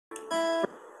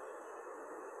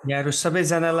यहाँहरू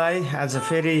सबैजनालाई आज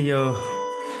फेरि यो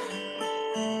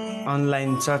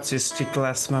अनलाइन चर्च हिस्ट्री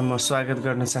क्लासमा म स्वागत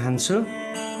गर्न चाहन्छु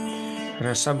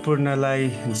र सम्पूर्णलाई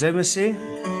जय मसीह।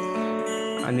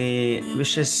 अनि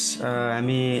विशेष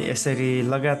हामी यसरी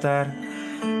लगातार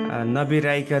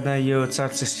नबिराइकन यो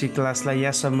चर्च हिस्ट्री क्लासलाई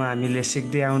यहाँसम्म हामीले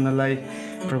सिक्दै आउनलाई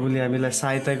प्रभुले हामीलाई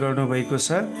सहायता गर्नुभएको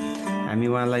छ। हामी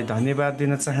उहाँलाई धन्यवाद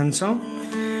दिन चाहन्छौँ।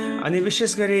 अनि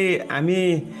विशेष गरी हामी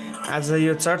आज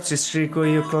यो चर्च हिस्ट्रीको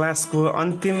यो क्लासको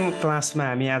अन्तिम क्लासमा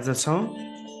हामी आज छौँ।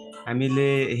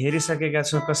 हामीले हेरिसकेका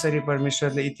छौँ कसरी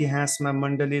परमेश्वरले इतिहासमा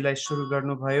मण्डलीलाई सुरु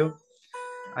गर्नुभयो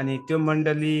अनि त्यो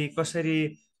मण्डली कसरी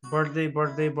बढ्दै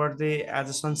बढ्दै बढ्दै आज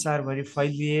संसारभरि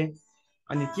फैलिए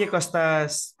अनि के कस्ता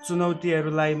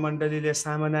चुनौतीहरूलाई मण्डलीले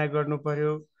सामना गर्नु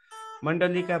पर्यो,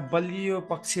 मण्डलीका बलियो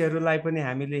पक्षहरूलाई पनि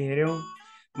हामीले हेऱ्यौँ,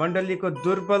 मण्डलीको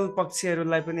दुर्बल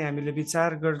पक्षहरूलाई पनि हामीले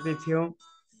विचार गर्दै थियौँ।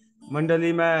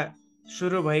 मण्डलीमा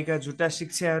सुरु भएका झुटा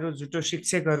शिक्षाहरू, झुटो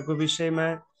शिक्षकहरूको विषयमा,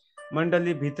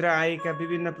 मण्डलीभित्र आएका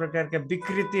विभिन्न प्रकारका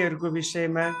विकृतिहरूको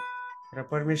विषयमा र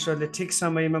परमेश्वरले ठिक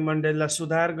समयमा मण्डलीलाई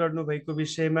सुधार गर्नुभएको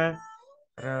विषयमा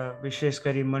र विशेष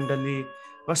गरी मण्डली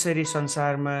कसरी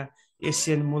संसारमा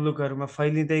एसियन मुलुकहरूमा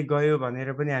फैलिँदै गयो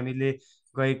भनेर पनि हामीले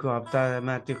गएको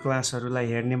हप्तामा त्यो क्लासहरूलाई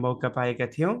हेर्ने मौका पाएका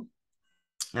थियौँ।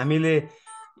 हामीले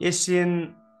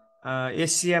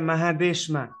एसिया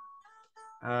महादेशमा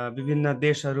विभिन्न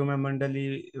देशहरूमा मण्डली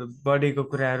बढेको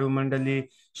कुराहरू, मण्डली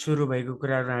सुरु भएको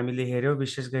कुराहरू हामीले हेऱ्यौँ।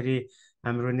 विशेष गरी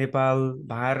हाम्रो नेपाल,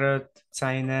 भारत,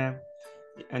 चाइना,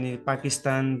 अनि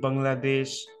पाकिस्तान, बङ्गलादेश,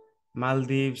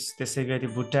 मालदिभ्स, त्यसै गरी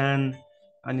भुटान,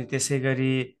 अनि त्यसै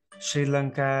गरी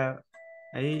श्रीलङ्का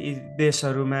है, यी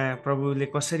देशहरूमा प्रभुले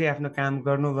कसरी आफ्नो काम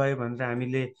गर्नुभयो भनेर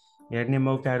हामीले हेर्ने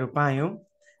मौकाहरू पायौँ।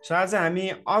 सो आज हामी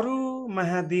अरू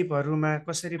महाद्वीपहरूमा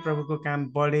कसरी प्रभुको काम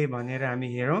बढे भनेर हामी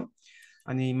हेरौँ।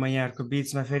 अनि म यहाँहरूको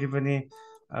बिचमा फेरि पनि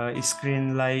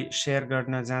स्क्रिनलाई सेयर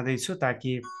गर्न जाँदैछु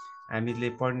ताकि हामीले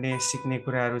पढ्ने सिक्ने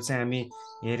कुराहरू चाहिँ हामी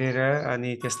हेरेर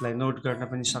अनि त्यसलाई नोट गर्न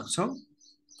पनि सक्छौँ।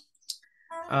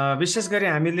 विशेष गरी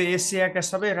हामीले एसियाका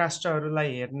सबै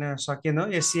राष्ट्रहरूलाई हेर्न सकेनौँ।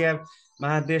 एसिया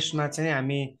महादेशमा चाहिँ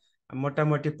हामी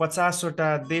मोटामोटी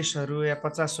 50वटा देशहरू या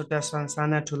 50वटा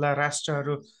साना ठुला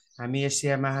राष्ट्रहरू हामी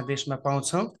एसिया महादेशमा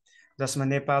पाउँछौँ, जसमा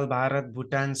नेपाल, भारत,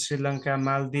 भुटान, श्रीलङ्का,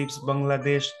 मालदिभ्स,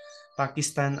 बङ्गलादेश,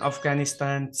 पाकिस्तान,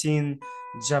 अफगानिस्तान, चीन,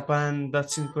 जापान,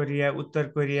 दक्षिण कोरिया, उत्तर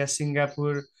Korea,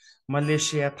 Singapore,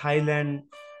 Malaysia, Thailand,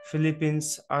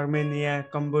 Philippines, Armenia,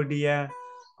 Cambodia,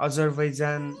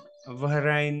 Azerbaijan,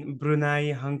 Bahrain,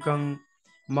 Brunei, Hong Kong,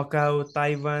 Macau,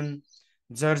 Taiwan,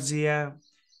 Georgia,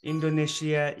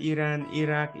 Indonesia, Iran,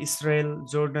 Iraq, Israel,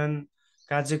 Jordan,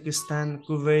 Kazakhstan,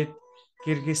 Kuwait,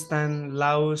 Kyrgyzstan,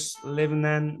 Laos,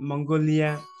 Lebanon,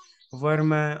 Mongolia,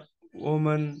 Burma,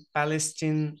 ओमन,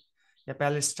 प्यालेस्टिन या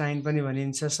प्यालेस्टाइन पनि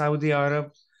भनिन्छ, साउदी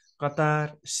अरब,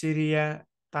 कतार, सिरिया,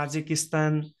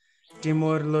 ताजिकिस्तान,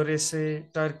 टिमोर लोरेसे,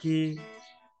 टर्की,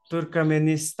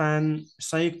 तुर्कमेनिस्तान,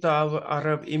 संयुक्त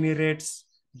अरब emirates,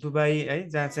 Dubai है,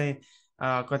 जहाँ चाहिँ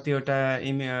कतिवटा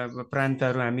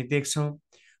प्रान्तहरू हामी देख्छौँ,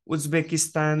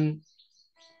 उज्बेकिस्तान,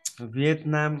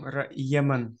 भियतनाम र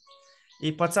यमन,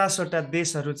 यी 50वटा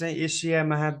देशहरू चाहिँ एसिया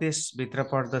महादेशभित्र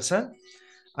पर्दछ।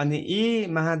 अनि यी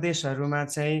महादेशहरूमा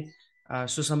चाहिँ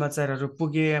सुसमाचारहरू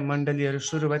पुगे, मण्डलीहरू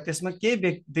सुरु भयो। त्यसमा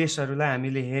केही देशहरूलाई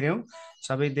हामीले हेऱ्यौँ,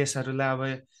 सबै देशहरूलाई अब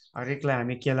हरेकलाई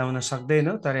हामी केलाउन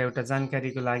सक्दैनौँ, तर एउटा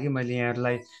जानकारीको लागि मैले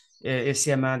यहाँहरूलाई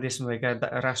एसिया महादेशमा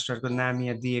भएका राष्ट्रहरूको नाम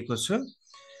यहाँ दिएको छु।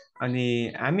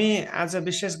 अनि हामी आज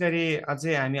विशेष गरी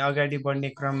अझै हामी अगाडि बढ्ने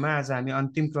क्रममा आज हामी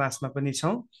अन्तिम क्लासमा पनि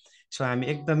छौँ। सो हामी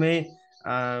एकदमै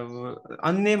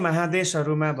अन्य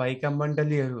महादेशहरूमा भएका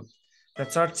मण्डलीहरू, द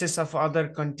चर्चेस अफ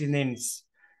अदर कन्टिनेन्ट्स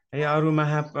है, अरू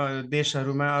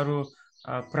महादेशहरूमा, अरू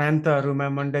प्रान्तहरूमा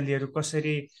मण्डलीहरू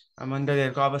कसरी,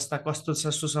 मण्डलीहरूको अवस्था कस्तो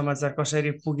छ, सुसमाचार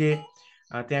कसरी पुगे,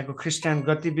 त्यहाँको ख्रिस्टान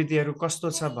गतिविधिहरू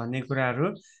कस्तो छ भन्ने कुराहरू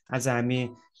आज हामी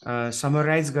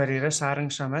समराइज गरेर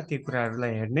सारांशमा ती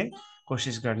कुराहरूलाई हेर्ने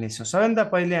कोसिस गर्नेछौँ। सबैभन्दा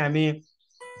पहिले हामी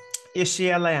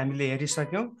एसियालाई हामीले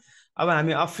हेरिसक्यौँ। अब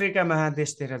हामी अफ्रिका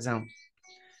महादेशतिर जाउँ।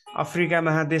 अफ्रिका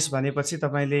महादेश भनेपछि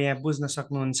तपाईँले यहाँ बुझ्न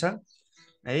सक्नुहुन्छ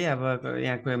है, अब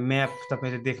यहाँको म्याप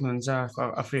तपाईँले देख्नुहुन्छ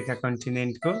अफ्रिका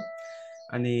कन्टिनेन्टको।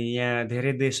 अनि यहाँ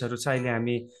धेरै देशहरू छ, अहिले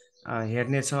हामी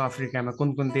हेर्नेछौँ अफ्रिकामा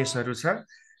कुन कुन देशहरू छ।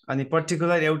 अनि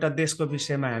पर्टिकुलर एउटा देशको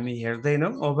विषयमा हामी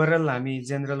हेर्दैनौँ, ओभरअल हामी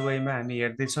जेनरल वेमा हामी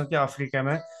हेर्दैछौँ कि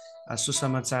अफ्रिकामा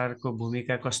सुसमाचारको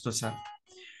भूमिका कस्तो छ।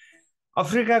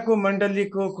 अफ्रिकाको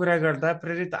मण्डलीको कुरा गर्दा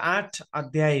प्रेरित 8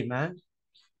 अध्यायमा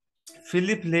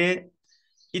फिलिपले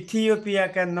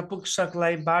इथियोपियाका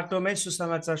नपुंसकलाई बाटोमै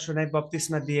सुसमाचार सुनाई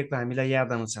बप्तिस्मा दिएको हामीलाई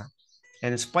याद आउँछ।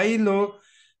 हेर्नुहोस्, पहिलो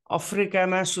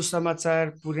अफ्रिकामा सुसमाचार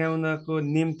पुर्याउनको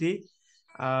निम्ति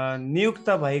नियुक्त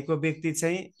भएको व्यक्ति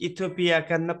चाहिँ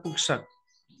इथियोपियाका नपुंसक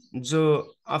जो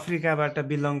अफ्रिकाबाट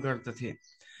बिलङ गर्दथे।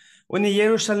 उनी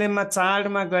यरुसलेममा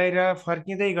चाडमा गएर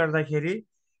फर्किँदै गर्दाखेरि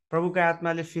प्रभुको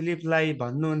आत्माले फिलिपलाई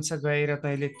भन्नुहुन्छ, गएर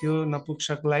तैँले त्यो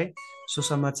नपुंसकलाई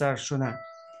सुसमाचार सुना।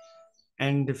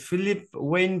 And Philip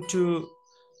went to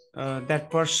that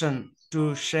person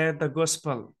to share the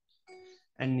gospel,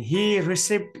 and he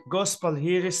received gospel,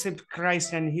 he received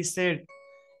Christ, and he said,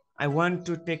 I want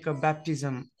to take a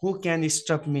baptism. Who can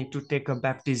stop me to take a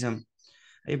baptism?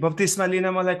 बप्तिस्मा लिन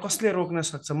मलाई कसले रोक्न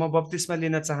सक्छ? म बप्तिस्मा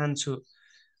लिन चाहन्छु।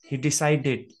 He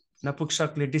decided,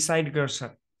 नपुंसकले डिसाइड गर्छ।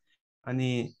 अनि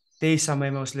त्यही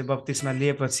समयमा उसले बप्तिस्मा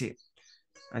लिएपछि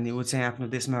अनि ऊ चाहिँ आफ्नो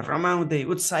देशमा रमाउँदै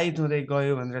उत्साहित हुँदै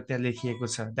गयो भनेर त्यहाँ लेखिएको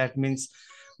छ। द्याट मिन्स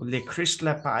उसले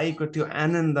ख्रिस्टलाई पाएको त्यो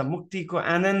आनन्द, मुक्तिको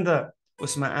आनन्द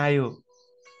उसमा आयो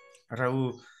र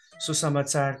ऊ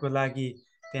सुसमाचारको लागि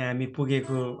त्यहाँ हामी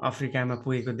पुगेको, अफ्रिकामा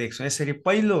पुगेको देख्छौँ। यसरी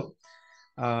पहिलो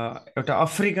एउटा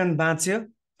अफ्रिकन बाँच्यो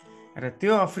र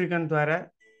त्यो अफ्रिकनद्वारा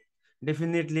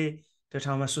डेफिनेटली त्यो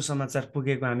ठाउँमा सुसमाचार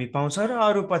पुगेको हामी पाउँछौँ र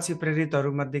अरू पछि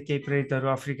प्रेरितहरूमध्ये केही प्रेरितहरू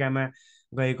अफ्रिकामा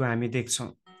गएको हामी देख्छौँ।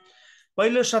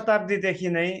 पहिलो शताब्दीदेखि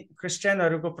नै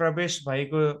क्रिस्चियनहरूको प्रवेश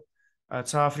भएको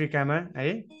छ अफ्रिकामा है।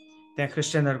 त्यहाँ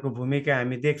क्रिस्चियनहरूको भूमिका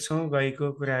हामी देख्छौँ,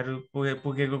 गएको कुराहरू,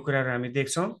 पुगेको कुराहरू हामी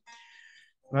देख्छौँ।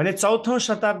 भने चौथौँ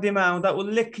शताब्दीमा आउँदा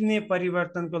उल्लेखनीय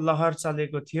परिवर्तनको लहर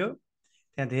चलेको थियो।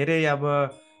 त्यहाँ धेरै अब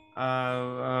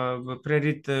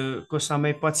प्रेरितको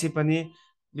समय पछि पनि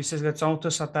विशेष गरी चौथो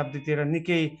शताब्दीतिर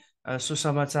निकै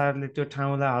सुसमाचारले त्यो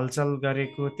ठाउँलाई हलचल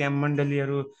गरेको, त्यहाँ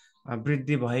मण्डलीहरू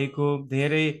वृद्धि भएको,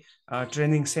 धेरै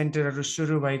ट्रेनिङ सेन्टरहरू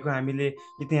सुरु भएको हामीले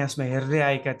इतिहासमा हेर्दै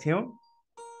आएका थियौँ।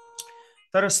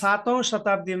 तर 7औं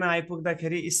शताब्दीमा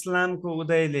आइपुग्दाखेरि इस्लामको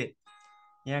उदयले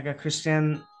यहाँका क्रिस्चियन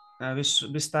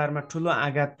विस्तारमा ठुलो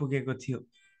आघात पुगेको थियो।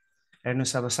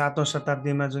 हेर्नुहोस्, अब 7औं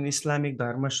शताब्दीमा जुन इस्लामिक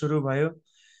धर्म सुरु भयो,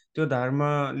 त्यो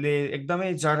धर्मले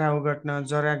एकदमै जरा उगट्न,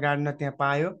 जरा गाड्न त्यहाँ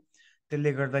पायो।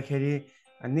 त्यसले गर्दाखेरि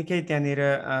निकै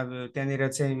त्यहाँनिर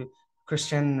चाहिँ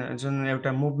क्रिस्चियन जुन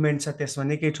एउटा मुभमेन्ट छ त्यसमा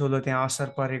निकै ठुलो त्यहाँ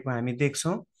असर परेको हामी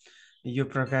देख्छौँ। यो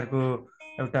प्रकारको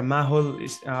एउटा माहौल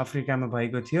अफ्रिकामा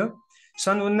भएको थियो।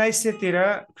 सन्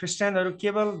 1900 क्रिस्चियनहरू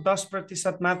केवल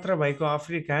 10% मात्र भएको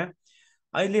अफ्रिका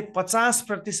अहिले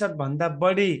 50% भन्दा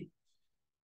बढी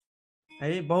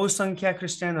है बहुसङ्ख्या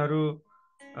क्रिस्चियनहरू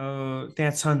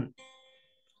त्यहाँ छन्।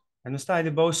 हेर्नुहोस् त,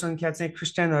 अहिले बहुसङ्ख्या चाहिँ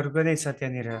क्रिस्चियनहरूको नै छ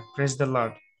त्यहाँनिर। प्रेज द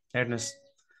लर्ड। हेर्नुहोस्,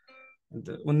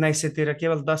 1900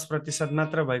 केवल 10%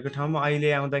 मात्र भएको ठाउँमा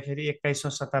अहिले आउँदाखेरि 21औं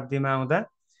शताब्दीमा आउँदा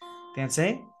त्यहाँ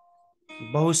चाहिँ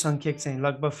बहुसङ्ख्यक चाहिँ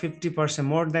लगभग 50%,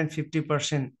 more than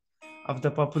 50% of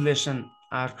the population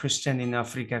are Christian in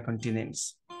Africa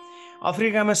continents.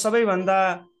 अफ्रिकामा सबैभन्दा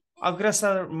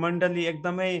अग्रसर मण्डली,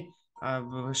 एकदमै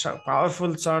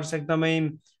पावरफुल चर्च, एकदमै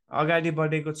अगाडि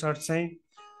बढेको चर्च चाहिँ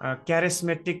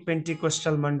क्यारिस्मेटिक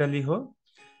पेन्टिकोस्टल मण्डली हो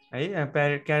है।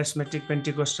 क्यारिस्मेटिक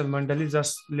पेन्टिकोस्टल मण्डली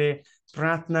जसले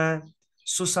प्रार्थना,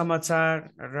 सुसमाचार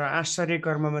र आश्चर्य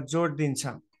कर्ममा जोड दिन्छ।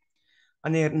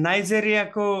 अनि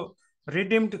नाइजेरियाको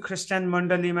रिडिम्ड क्रिस्चियन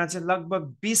मण्डलीमा चाहिँ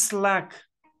लगभग 20 लाख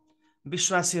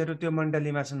विश्वासीहरू त्यो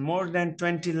मण्डलीमा छन्। मोर देन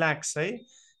 20 लाख है।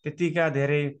 त्यतिका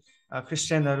धेरै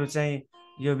क्रिस्चियनहरू चाहिँ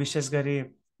यो विशेष गरी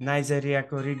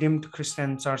नाइजेरियाको रिडिम्ड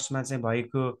क्रिस्चियन चर्चमा चाहिँ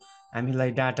भएको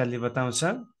हामीलाई डाटाले बताउँछ।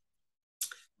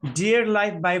 डियर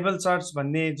लाइफ बाइबल चर्च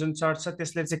भन्ने जुन चर्च छ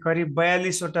त्यसले चाहिँ करिब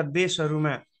 42वटा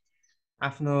देशहरूमा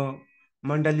आफ्नो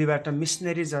मण्डलीबाट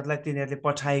मिसनरिजहरूलाई तिनीहरूले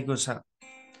पठाएको छ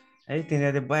है।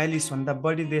 तिनीहरूले 42भन्दा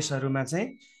बढी देशहरूमा चाहिँ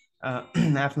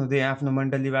आफ्नो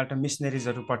मण्डलीबाट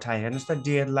मिसनरिजहरू पठाए। हेर्नुहोस् त,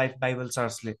 डियर लाइफ बाइबल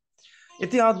चर्चले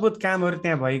यति अद्भुत कामहरू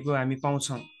त्यहाँ भएको हामी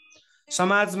पाउँछौँ।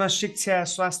 समाजमा शिक्षा,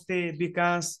 स्वास्थ्य,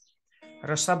 विकास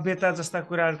र सभ्यता जस्ता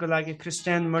कुराहरूको लागि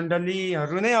क्रिस्चियन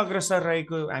मण्डलीहरू नै अग्रसर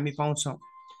रहेको हामी पाउँछौँ।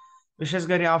 विशेष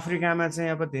गरी अफ्रिकामा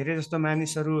चाहिँ अब धेरै जस्तो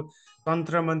मानिसहरू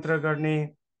तन्त्र मन्त्र गर्ने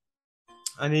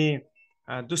अनि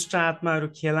दुष्ट आत्माहरू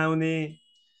खेलाउने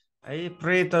है,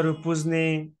 प्रेतहरू पुज्ने,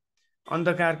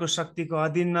 अन्धकारको शक्तिको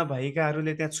अधीनमा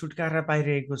भएकाहरूले त्यहाँ छुटकारा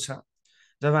पाइरहेको छ।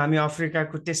 जब हामी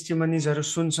अफ्रिकाको टेस्टिमनिजहरू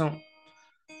सुन्छौँ,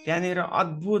 त्यहाँनिर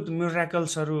अद्भुत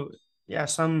मिराकल्सहरू या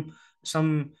some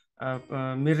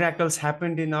miracles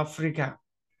happened in Africa,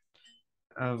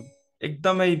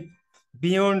 एकदमै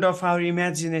beyond of our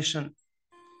imagination,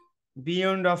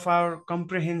 beyond of our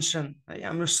comprehension है।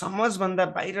 हाम्रो समझभन्दा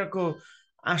बाहिरको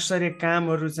आश्चर्य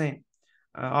कामहरू चाहिँ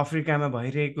अफ्रिकामा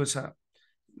भइरहेको छ।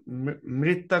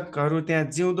 मृतकहरू त्यहाँ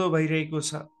जिउँदो भइरहेको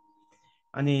छ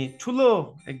अनि ठुलो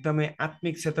एकदमै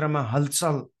आत्मिक क्षेत्रमा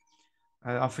हलचल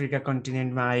अफ्रिका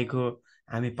कन्टिनेन्टमा आएको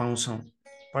हामी पाउँछौँ।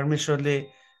 परमेश्वरले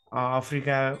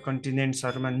अफ्रिका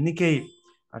कन्टिनेन्ट्सहरूमा निकै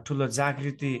ठुलो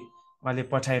जागृति उहाँले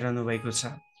पठाइरहनु भएको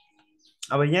छ।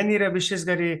 अब यहाँनिर विशेष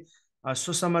गरी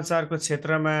सुसमाचारको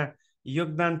क्षेत्रमा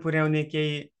योगदान पुर्याउने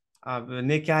केही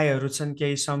निकायहरू छन्,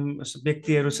 केही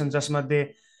व्यक्तिहरू छन्, जसमध्ये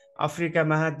अफ्रिका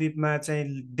महाद्वीपमा चाहिँ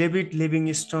डेभिड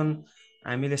लिभिङस्टोन,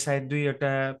 हामीले सायद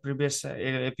दुईवटा प्रिभियस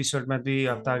एपिसोडमा 2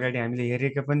 हप्ता अगाडि हामीले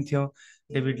हेरेका पनि थियौँ।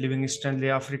 डेभिड लिभिङस्टोनले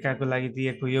अफ्रिकाको लागि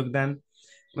दिएको योगदान,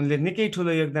 उनले निकै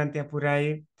ठुलो योगदान त्यहाँ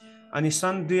पुर्याए। अनि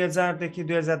सन् 2000देखि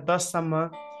 2010सम्म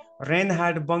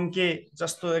रेनहार्ड बङ्के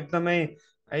जस्तो एकदमै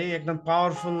एकदम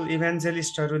पावरफुल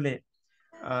इभेन्जेलिस्टहरूले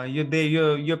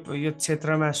यो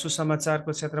क्षेत्रमा,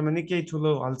 सुसमाचारको क्षेत्रमा निकै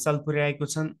ठुलो हलचल पुर्याएको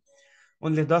छन्।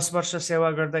 उनले 10 वर्ष सेवा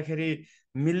गर्दाखेरि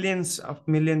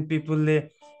मिलियन पिपुलले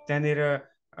त्यहाँनिर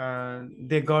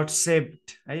दे गट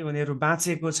सेभ्ड उनीहरू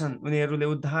बाँचेको छन्, उनीहरूले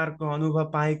उद्धारको अनुभव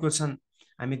पाएको छन्,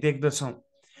 हामी देख्दछौँ।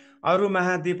 अरू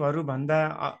महाद्वीपहरू भन्दा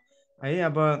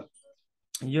अब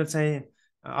यो चाहिँ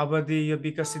अवधि यो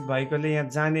विकसित भएकोले यहाँ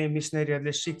जाने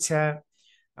मिसनरीहरूले शिक्षा,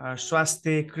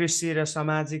 स्वास्थ्य, कृषि र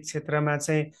सामाजिक क्षेत्रमा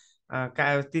चाहिँ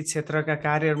ती क्षेत्रका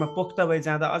कार्यहरूमा पोख्त भइ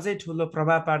जाँदा अझै ठुलो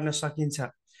प्रभाव पार्न सकिन्छ।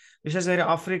 विशेष गरी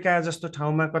अफ्रिका जस्तो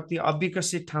ठाउँमा कति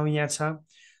अविकसित ठाउँ यहाँ छ,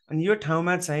 अनि यो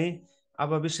ठाउँमा चाहिँ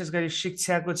अब विशेष गरी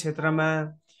शिक्षाको क्षेत्रमा,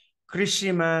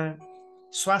 कृषिमा,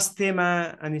 स्वास्थ्यमा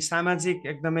अनि सामाजिक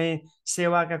एकदमै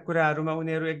सेवाका कुराहरूमा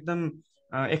उनीहरू एकदम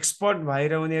एक्सपर्ट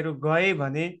भएर उनीहरू गए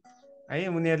भने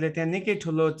उनीहरूले त्यहाँ निकै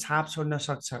ठुलो छाप छोड्न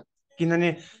सक्छ। किनभने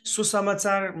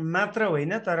सुसमाचार मात्र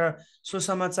होइन, तर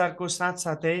सुसमाचारको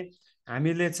साथसाथै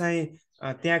हामीले चाहिँ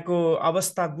त्यहाँको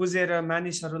अवस्था बुझेर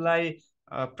मानिसहरूलाई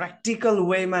प्र्याक्टिकल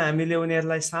वेमा हामीले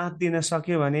उनीहरूलाई साथ दिन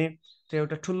सक्यो भने त्यो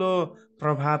एउटा ठुलो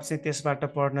प्रभाव चाहिँ त्यसबाट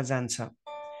पर्न जान्छ।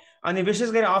 अनि विशेष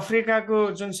गरी अफ्रिकाको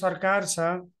जुन सरकार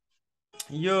छ,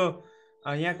 यो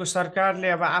यहाँको सरकारले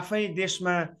अब आफै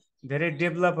देशमा धेरै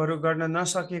डेभलपहरू गर्न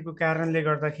नसकेको कारणले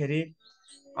गर्दाखेरि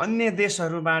अन्य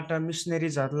देशहरूबाट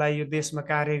मिसनरिजहरूलाई यो देशमा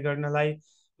कार्य गर्नलाई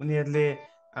उनीहरूले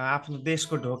आफ्नो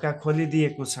देशको ढोका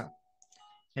खोलिदिएको छ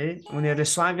है, उनीहरूले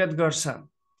स्वागत गर्छ।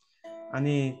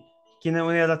 अनि किन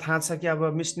उनीहरूलाई थाहा छ कि अब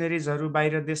मिसनरिजहरू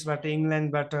बाहिर देशबाट,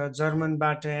 इङ्ल्यान्डबाट,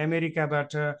 जर्मनबाट,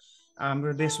 अमेरिकाबाट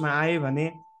हाम्रो देशमा आयो भने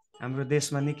हाम्रो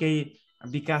देशमा निकै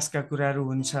विकासका कुराहरू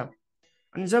हुन्छ।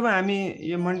 अनि जब हामी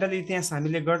यो मण्डल इतिहास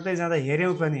हामीले गर्दै जाँदा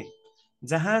हेऱ्यौँ पनि,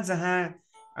 जहाँ जहाँ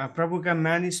प्रभुका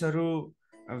मानिसहरू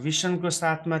भिजनको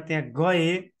साथमा त्यहाँ गए,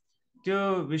 त्यो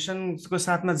भिजनको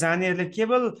साथमा जानेहरूले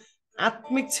केवल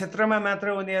आत्मिक क्षेत्रमा मात्र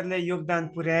उनीहरूले योगदान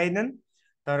पुर्याएनन्,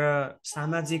 तर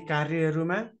सामाजिक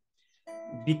कार्यहरूमा,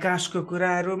 विकासको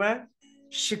कुराहरूमा,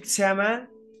 शिक्षामा,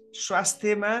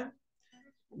 स्वास्थ्यमा,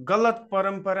 गलत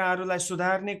परम्पराहरूलाई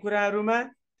सुधार्ने कुराहरूमा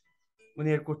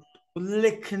उनीहरूको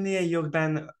उल्लेखनीय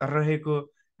योगदान रहेको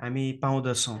हामी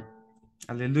पाउँदछौँ।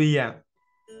 हालेलुया।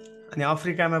 अनि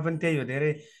अफ्रिकामा पनि त्यही हो,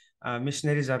 धेरै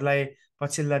मिसनरिजहरूलाई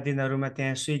पछिल्ला दिनहरूमा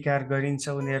त्यहाँ स्वीकार गरिन्छ,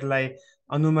 उनीहरूलाई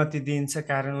अनुमति दिइन्छ,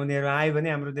 कारण उनीहरू आयो भने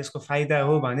हाम्रो देशको फाइदा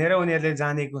हो भनेर उनीहरूले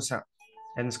जानेको छ।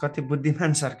 हेर्नुहोस् कति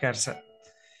बुद्धिमान सरकार छ।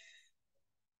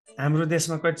 हाम्रो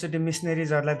देशमा कतिचोटि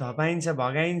मिसनरिजहरूलाई धपाइन्छ,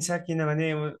 भगाइन्छ, किनभने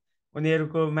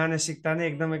उनीहरूको मानसिकता नै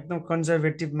एकदम एकदम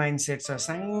कन्जर्भेटिभ माइन्डसेट छ,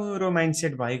 साँगुरो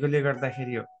माइन्डसेट भएकोले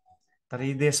गर्दाखेरि हो। तर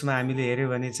यी देशमा हामीले हेऱ्यौँ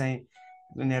भने चाहिँ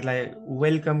उनीहरूलाई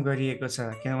वेलकम गरिएको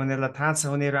छ, किन उनीहरूलाई थाहा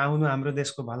छ उनीहरू आउनु हाम्रो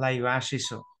देशको भलाइ हो,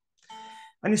 आशिष हो।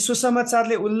 अनि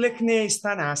सुसमाचारले उल्लेखनीय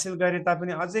स्थान हासिल गरे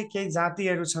तापनि अझै केही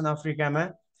जातिहरू छन् अफ्रिकामा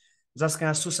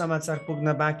जसका सुसमाचार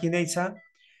पुग्न बाँकी नै छ,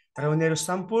 र उनीहरू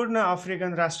सम्पूर्ण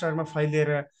अफ्रिकन राष्ट्रहरूमा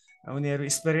फैलिएर उनीहरू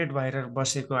स्प्रेड भएर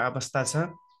बसेको अवस्था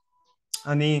छ।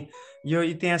 अनि यो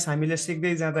इतिहास हामीले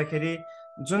सिक्दै जाँदाखेरि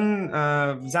जुन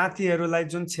जातिहरूलाई,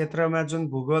 जुन क्षेत्रमा, जुन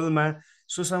भूगोलमा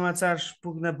सुसमाचार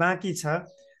पुग्न बाँकी छ,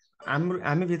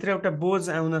 हामीभित्र एउटा बोझ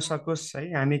आउन सकोस् है,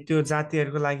 हामी त्यो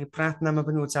जातिहरूको लागि प्रार्थनामा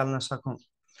पनि उचाल्न सकौँ।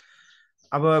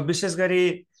 अब विशेष गरी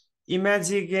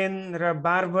इमेजिगेन र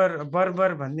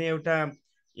बर्बर भन्ने एउटा,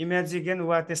 इमेजिगेन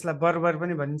वा त्यसलाई बर्बर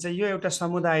पनि भनिन्छ, यो एउटा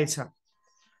समुदाय छ।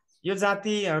 यो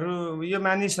जातिहरू, यो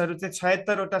मानिसहरू चाहिँ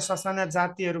 76वटा ससाना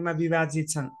जातिहरूमा विभाजित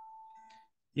छन्।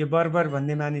 यो बर्बर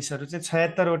भन्ने मानिसहरू चाहिँ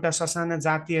 76वटा ससाना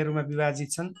जातिहरूमा विभाजित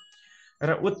छन्,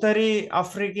 र उत्तरी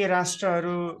अफ्रिकी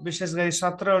राष्ट्रहरू विशेष गरी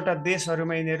 17वटा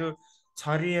देशहरूमा यिनीहरू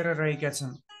छरिएर रहेका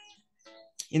छन्।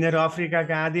 यिनीहरू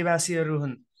अफ्रिकाका आदिवासीहरू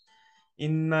हुन्।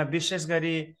 यिनमा विशेष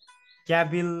गरी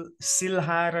क्याबिल,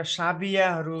 सिल्हा र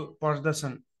साबियाहरू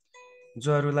पर्दछन्,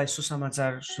 जोहरूलाई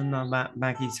सुसमाचार सुन्न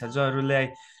बाँकी छ, जोहरूलाई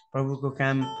प्रभुको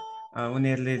काम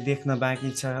उनीहरूले देख्न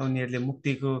बाँकी छ, उनीहरूले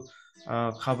मुक्तिको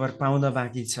खबर पाउन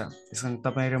बाँकी छ। त्यस कारण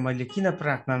तपाईँ र मैले किन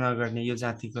प्रार्थना नगर्ने यो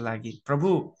जातिको लागि? प्रभु,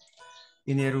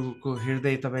 यिनीहरूको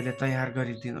हृदय तपाईँले तयार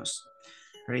गरिदिनुहोस्।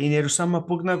 र यिनीहरूसम्म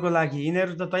पुग्नको लागि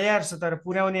यिनीहरू त तयार छ, तर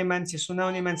पुर्याउने मान्छे,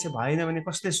 सुनाउने मान्छे भएन भने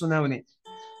कसले सुनाउने?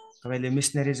 तपाईँले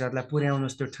मिसनरिजहरूलाई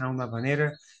पुर्याउनुहोस् त्यो ठाउँमा भनेर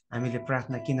हामीले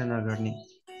प्रार्थना किन नगर्ने?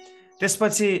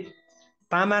 त्यसपछि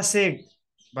तामासेक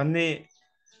भन्ने,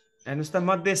 हेर्नुहोस् त,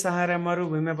 मध्य सहारा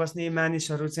मरुभूमिमा बस्ने यी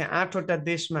मानिसहरू चाहिँ 8वटा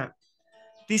देशमा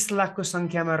 30 लाखको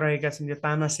सङ्ख्यामा रहेका छन्। यो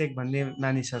तामासेक भन्ने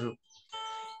मानिसहरू,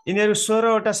 यिनीहरू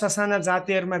 16वटा ससाना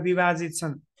जातिहरूमा विभाजित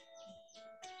छन्।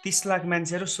 30 लाख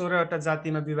मान्छेहरू 16वटा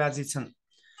जातिमा विभाजित छन्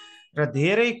र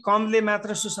धेरै कमले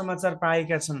मात्र सुसमाचार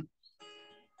पाएका छन्।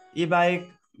 यी बाहेक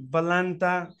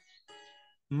बलान्ता,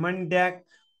 मन्ड्याक,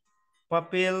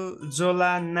 पपेल,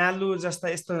 जोला, नालु जस्ता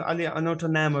यस्तो अलि अनौठो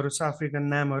नामहरू छ, अफ्रिकन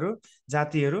नामहरू,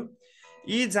 जातिहरू।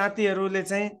 यी जातिहरूले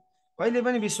चाहिँ कहिले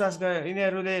पनि विश्वास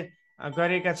यिनीहरूले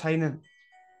गरेका छैनन्।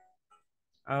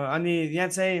 अनि यहाँ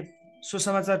चाहिँ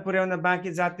सुसमाचार पुर्याउन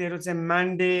बाँकी जातिहरू चाहिँ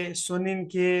मान्डे,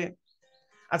 सोनिन्के,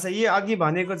 अच्छा यी अघि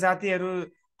भनेको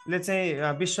जातिहरूले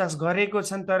चाहिँ विश्वास गरेको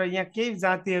छन्, तर यहाँ केही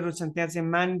जातिहरू छन् त्यहाँ चाहिँ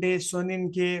मान्डे,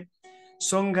 सोनिन्के,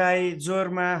 सोङ्घाई,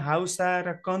 जोरमा, हाउसा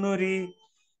र कनोरी,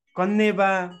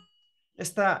 कन्नेबा,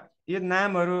 यस्ता यो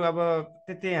नामहरू अब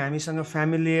त्यति हामीसँग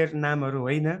फ्यामिलियर नामहरू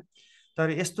होइन, तर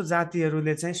यस्तो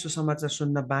जातिहरूले चाहिँ सुसमाचार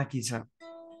सुन्न बाँकी छ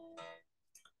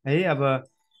है। अब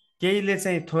केहीले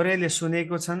चाहिँ थोरैले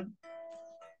सुनेको छन्,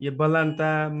 यो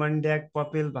बलान्ता, मन्ड्याक,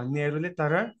 पपेल भन्नेहरूले,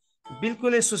 तर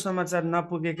बिल्कुलै सुसमाचार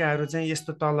नपुगेकाहरू चाहिँ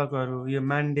यस्तो तलकोहरू, यो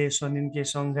मान्डे, सोनिन्के,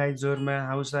 सोङ्घाई, जोरमा,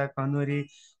 हाउसा, कनोरी,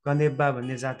 कनेब्बा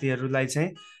भन्ने जातिहरूलाई चाहिँ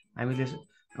हामीले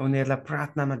उनीहरूलाई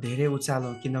प्रार्थनामा धेरै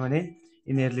उचालौँ, किनभने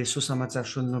यिनीहरूले सुसमाचार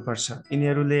सुन्नुपर्छ,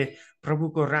 यिनीहरूले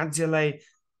प्रभुको राज्यलाई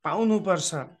पाउनुपर्छ,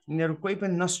 यिनीहरू कोही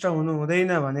पनि नष्ट हुनु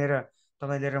हुँदैन भनेर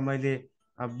तपाईँले र मैले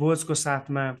बोझको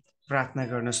साथमा प्रार्थना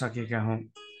गर्न सकेका हौँ।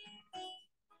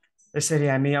 यसरी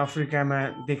हामी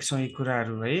अफ्रिकामा देख्छौँ यी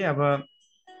कुराहरू है।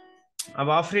 अब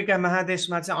अफ्रिका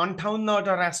महादेशमा चाहिँ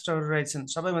 58वटा राष्ट्रहरू रहेछन्।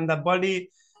 सबैभन्दा बढी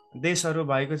देशहरू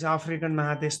भएको चाहिँ अफ्रिकन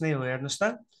महादेश नै हो। हेर्नुहोस् त,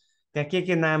 त्यहाँ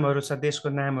के नामहरू छ, देशको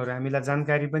नामहरू हामीलाई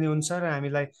जानकारी पनि हुन्छ र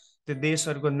हामीलाई त्यो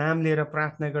देशहरूको नाम लिएर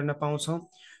प्रार्थना गर्न पाउँछौँ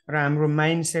र हाम्रो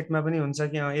माइन्ड सेटमा पनि हुन्छ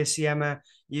कि एसियामा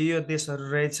यो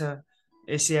देशहरू रहेछ,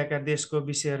 एसियाका देशको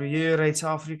विषयहरू यो रहेछ,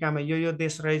 अफ्रिकामा यो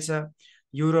देश रहेछ,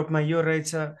 युरोपमा यो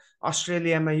रहेछ,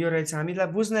 अस्ट्रेलियामा यो रहेछ, हामीलाई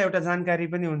बुझ्न एउटा जानकारी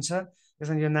पनि हुन्छ।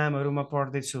 त्यसमा यो नामहरू म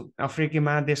पढ्दैछु। अफ्रिकी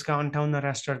महादेशका 58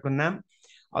 राष्ट्रहरूको नाम: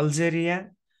 Algeria,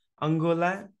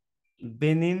 Angola,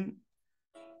 Benin,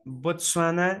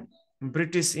 Botswana,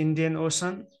 British Indian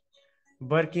ocean,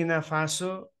 Burkina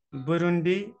Faso,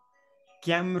 बुरुन्डी,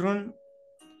 Cameron,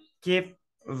 Cape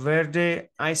Verde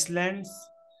island,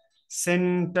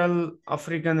 central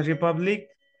African Republic,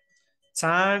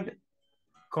 चाड,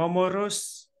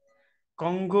 कमोरोस,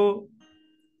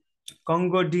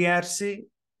 कङ्गो डिआरसी,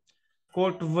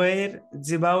 कोटभोयर,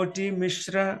 जिबाउटी,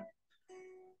 मिश्र,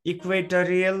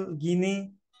 इक्वेटोरियल गिनी,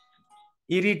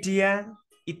 इरिटिया,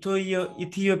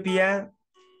 इथियोपिया,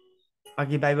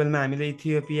 अघि बाइबलमा हामीले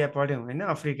इथियोपिया पढ्यौँ होइन,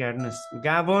 अफ्रिका। हेर्नुहोस्,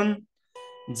 गाबोन,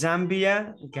 Zambia,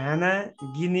 Ghana,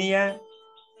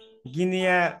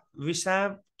 Guinea विसाव,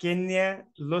 Kenya,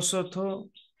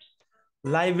 लोसोथो,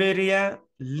 Liberia,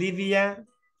 Libya,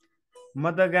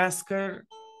 Madagascar,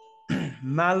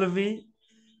 Malvi,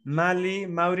 माली,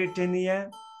 माउरिटेनिया,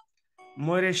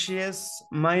 Mauritius,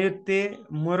 मायोते,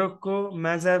 Morocco,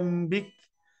 Mozambique,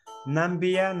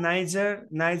 Namibia,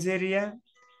 Nigeria,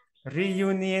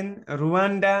 reunion,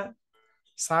 Rwanda,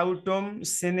 साउटोम,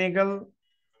 Senegal,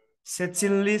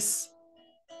 सेचिलिस,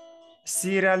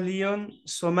 सिरालियोन,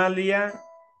 Somalia,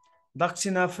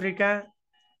 दक्षिण Africa,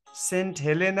 saint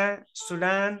Helena,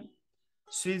 Sudan,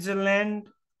 Switzerland,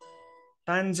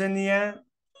 Tanzania,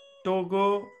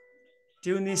 Togo,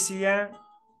 Tunisia,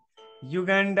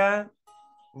 Uganda,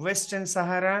 western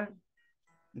सहारा,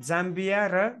 Zambia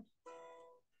र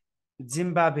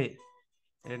Zimbabwe.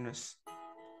 हेर्नुहोस्,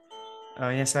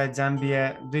 यहाँ सायद जाम्बिया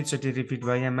दुईचोटि रिपिट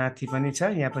भयो, यहाँ माथि पनि छ,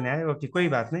 यहाँ पनि आयो। ओके, कोही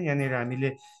बात नहीं। यहाँनिर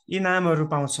हामीले यी नामहरू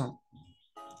पाउँछौँ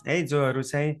है, जोहरू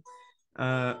चाहिँ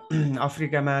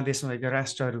अफ्रिका महादेशमा भएको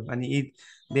राष्ट्रहरू। अनि यी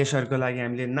देशहरूको लागि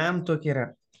हामीले नाम तोकेर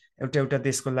एउटा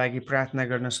देशको लागि प्रार्थना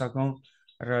गर्न सकौँ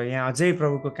र यहाँ अझै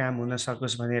प्रभुको काम हुन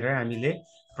सकोस् भनेर हामीले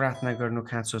प्रार्थना गर्नु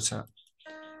खाँचो छ।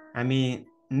 हामी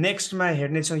नेक्स्टमा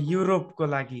हेर्नेछौँ युरोपको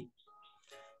लागि।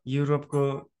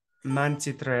 युरोपको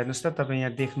मानचित्र हेर्नुहोस् त, तपाईँ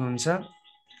यहाँ देख्नुहुन्छ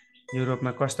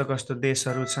युरोपमा कस्तो कस्तो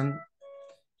देशहरू छन्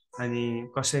अनि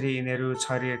कसरी यिनीहरू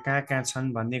छरिए कहाँ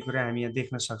छन् भन्ने कुरा हामी यहाँ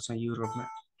देख्न सक्छौँ। युरोपमा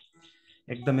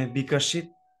एकदमै विकसित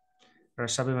र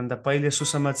सबैभन्दा पहिले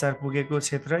सुसमाचार पुगेको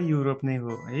क्षेत्र युरोप नै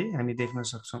हो है, हामी देख्न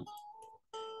सक्छौँ।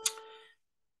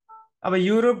 अब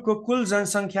युरोपको कुल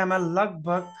जनसङ्ख्यामा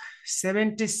लगभग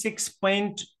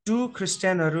 76.2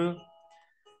 क्रिस्चियनहरू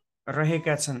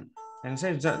रहेका छन्। हेर्नुहोस्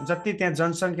है, जति त्यहाँ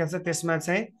जनसङ्ख्या छ त्यसमा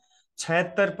चाहिँ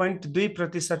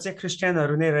 76.2% चाहिँ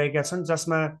क्रिस्चियनहरू नै रहेका छन्,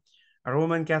 जसमा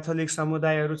रोमन क्याथोलिक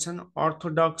समुदायहरू छन्,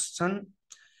 अर्थोडक्स छन्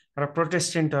र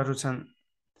प्रोटेस्टेन्टहरू छन्।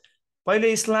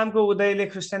 पहिले इस्लामको उदयले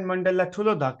क्रिस्चियन मण्डलीलाई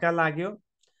ठुलो धक्का लाग्यो,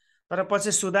 तर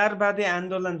पछि सुधारवादी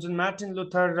आन्दोलन जुन मार्टिन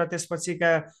लुथर र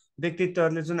त्यसपछिका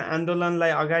व्यक्तित्वहरूले जुन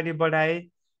आन्दोलनलाई अगाडि बढाए,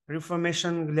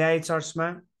 रिफर्मेसन ल्याए चर्चमा,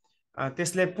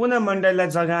 त्यसले पुनः मण्डलीलाई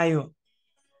जगायो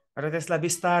र त्यसलाई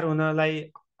विस्तार हुनलाई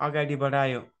अगाडि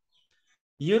बढायो।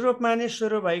 युरोपमा नै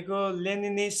सुरु भएको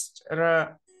लेनिनिस्ट र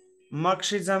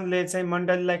मार्क्सिजमले चाहिँ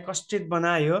मण्डलीलाई कष्टित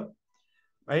बनायो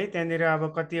है। त्यहाँनिर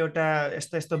अब कतिवटा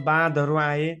यस्तो यस्तो वादहरू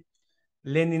आए,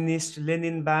 लेनिनिस्ट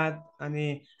लेनिनवाद अनि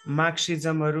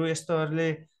मार्क्सिजमहरू, यस्तोहरूले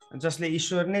जसले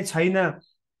ईश्वर नै छैन,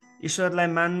 ईश्वरलाई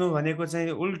मान्नु भनेको चाहिँ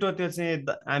उल्टो, त्यो चाहिँ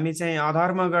हामी चाहिँ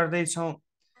अधर्म गर्दैछौँ,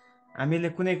 हामीले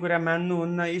कुनै कुरा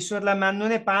मान्नुहुन्न, ईश्वरलाई मान्नु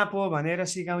नै पाप हो भनेर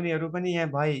सिकाउनेहरू पनि यहाँ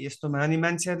भए यस्तोमा। अनि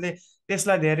मान्छेहरूले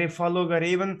त्यसलाई धेरै फलो गरे।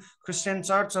 इभन क्रिस्चियन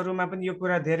चर्चहरूमा पनि यो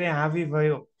कुरा धेरै हावी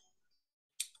भयो।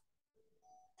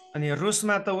 अनि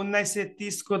रुसमा त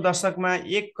 1930को दशकमा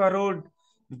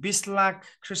 1,20,00,000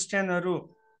 क्रिस्चियनहरू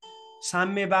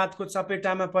साम्यवादको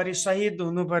चपेटामा परि शहीद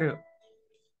हुनु पर्यो।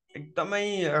 एकदमै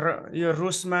यो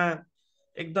रुसमा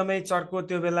एकदमै चर्को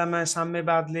त्यो बेलामा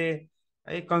साम्यवादले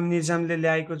है, कम्युनिजमले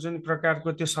ल्याएको जुन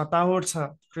प्रकारको त्यो सतावट छ,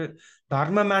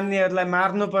 धर्म मान्नेहरूलाई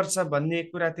मार्नुपर्छ भन्ने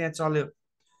कुरा त्यहाँ चल्यो।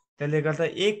 त्यसले गर्दा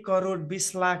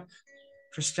 1,20,00,000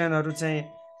 क्रिस्चियनहरू चाहिँ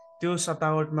त्यो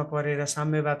सतावटमा परेर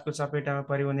साम्यवादको चपेटामा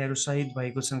परि उनीहरू शहीद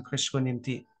भएको छन् ख्रिस्टको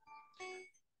निम्ति।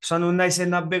 सन्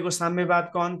 1990को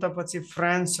साम्यवादको अन्तपछि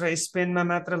फ्रान्स र स्पेनमा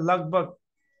मात्र लगभग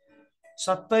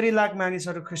 70 लाख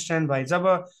मानिसहरू क्रिस्चियन भए। जब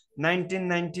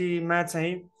 1990मा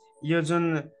चाहिँ यो जुन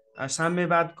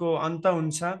साम्यवादको अन्त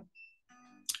हुन्छ,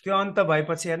 त्यो अन्त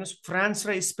भएपछि हेर्नुहोस्, फ्रान्स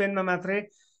र स्पेनमा मात्रै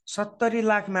 70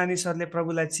 लाख मानिसहरूले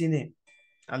प्रभुलाई चिने।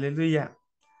 हालेलुया।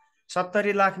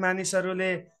 70 लाख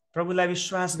मानिसहरूले प्रभुलाई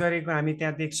विश्वास गरेको हामी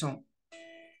त्यहाँ देख्छौँ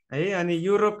है। अनि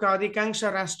युरोपका अधिकांश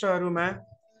राष्ट्रहरूमा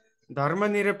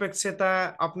धर्मनिरपेक्षता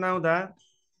अपनाउँदा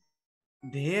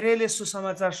धेरैले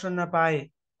सुसमाचार सुन्न पाए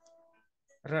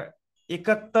र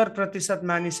 71%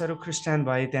 मानिसहरू क्रिस्चियन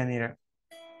भए त्यहाँनिर।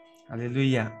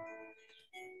 हालेलुया।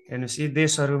 हेर्नुहोस्, यी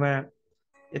देशहरूमा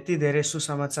यति धेरै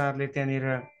सुसमाचारले त्यहाँनिर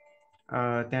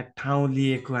त्यहाँ ठाउँ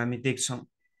लिएको हामी देख्छौँ।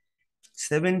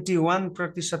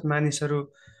 71% मानिसहरू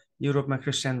युरोपमा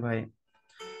क्रिस्चियन भए।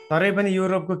 तरै पनि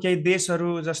युरोपको केही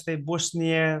देशहरू जस्तै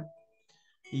बोस्निया,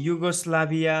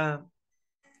 युगोस्लाभिया,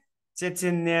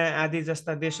 चेचेन्या आदि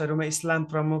जस्ता देशहरूमा इस्लाम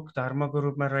प्रमुख धर्मको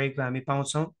रूपमा रहेको हामी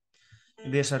पाउँछौँ।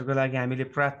 देशहरूको लागि हामीले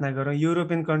प्रार्थना गरौँ।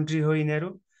 युरोपियन कन्ट्री हो यिनीहरू,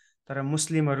 तर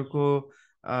मुस्लिमहरूको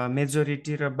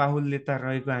मेजोरिटी र बाहुल्यता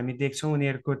रहेको हामी देख्छौँ।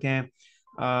 उनीहरूको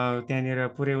त्यहाँनिर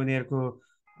पुरै उनीहरूको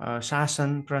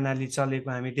शासन प्रणाली चलेको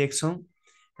हामी देख्छौँ।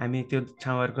 हामी त्यो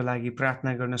ठाउँहरूको लागि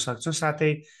प्रार्थना गर्न सक्छौँ।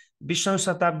 साथै 20औं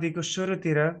शताब्दीको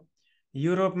सुरुतिर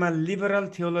युरोपमा लिबरल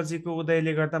थियोलोजीको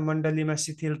उदयले गर्दा मण्डलीमा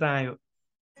शिथिलता आयो।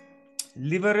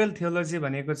 लिबरल थियोलोजी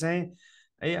भनेको चाहिँ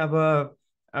है, अब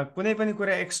कुनै पनि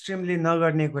कुरा एक्सट्रिमली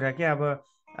नगर्ने कुरा के। अब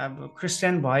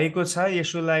क्रिस्चियन भएको छ,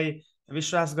 येशूलाई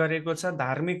विश्वास गरेको छ,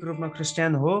 धार्मिक रूपमा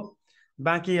क्रिस्चियन हो,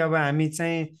 बाँकी अब हामी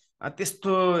चाहिँ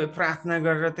त्यस्तो प्रार्थना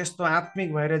गरेर त्यस्तो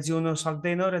आत्मिक भएर जिउनु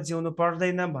सक्दैनौँ र जिउनु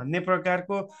पर्दैन भन्ने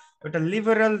प्रकारको एउटा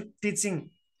लिबरल टिचिङ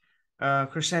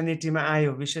क्रिस्चियनिटीमा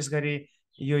आयो, विशेष गरी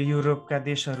यो युरोपका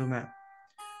देशहरूमा।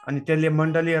 अनि त्यसले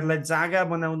मण्डलीहरूलाई जागा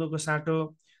बनाउनुको साटो,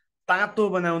 तातो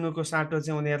बनाउनुको साटो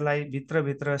चाहिँ उनीहरूलाई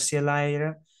भित्रभित्र सेलाएर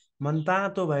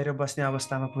मनतातो भएर बस्ने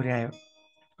अवस्थामा पुर्यायो।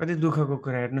 कति दुःखको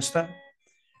कुरा हेर्नुहोस् त।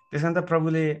 त्यस कारण त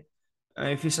प्रभुले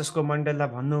एफिससको मण्डलीलाई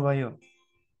भन्नुभयो,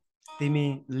 तिमी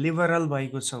लिबरल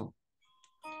भएको छौ,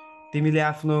 तिमीले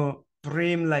आफ्नो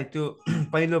प्रेमलाई, त्यो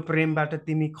पहिलो प्रेमबाट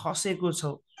तिमी खसेको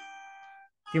छौ,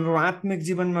 तिम्रो आत्मिक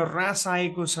जीवनमा ह्रास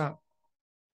आएको छ।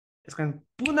 त्यस कारण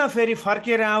पुनः फेरि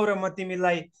फर्केर आऊ र म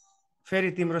तिमीलाई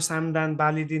फेरि तिम्रो सामदान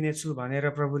बालिदिनेछु भनेर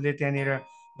प्रभुले त्यहाँनिर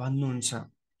भन्नुहुन्छ।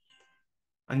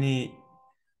 अनि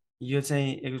यो चाहिँ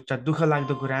एउटा दुःख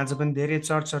लाग्दो कुरा। आज पनि धेरै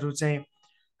चर्चहरू चाहिँ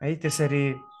है त्यसरी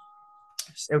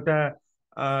एउटा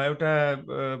एउटा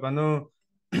भनौँ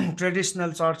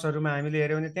ट्रेडिसनल चर्चहरूमा हामीले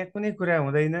हेऱ्यौँ भने त्यहाँ कुनै कुरा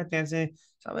हुँदैन। त्यहाँ चाहिँ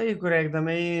सबै कुरा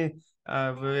एकदमै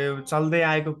चल्दै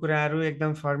आएको कुराहरू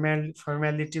एकदम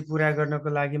फर्मेलिटी पुरा गर्नको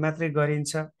लागि मात्रै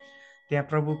गरिन्छ। त्यहाँ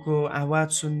प्रभुको आवाज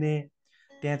सुन्ने,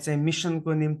 त्यहाँ चाहिँ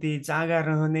मिसनको निम्ति जागा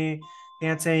रहने,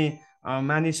 त्यहाँ चाहिँ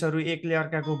मानिसहरू एकले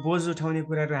अर्काको बोझ उठाउने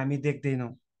कुराहरू हामी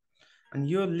देख्दैनौँ।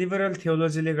 अनि यो लिबरल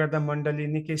थियोलोजीले गर्दा मण्डली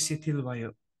निकै शिथिल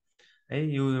भयो है।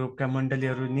 युरोपका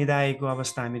मण्डलीहरू निदाएको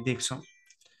अवस्था हामी देख्छौँ।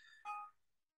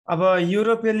 अब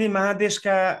युरोपेली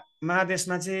महादेशका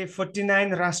महादेशमा चाहिँ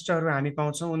 49 राष्ट्रहरू हामी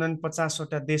पाउँछौँ।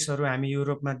 49वटा देशहरू हामी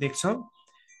युरोपमा देख्छौँ।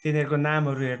 तिनीहरूको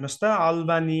नामहरू हेर्नुहोस् त: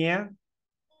 Albania,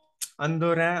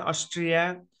 Andorra, Austria,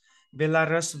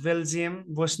 Belarus, Belgium,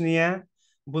 Bosnia,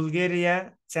 Bulgaria,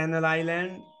 channel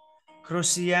island,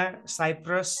 Croatia,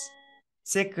 Cyprus,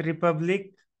 check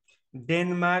Republic,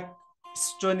 Denmark,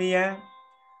 Estonia,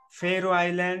 फेरो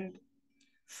आइल्यान्ड,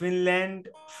 फिनल्यान्ड,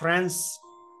 फ्रान्स,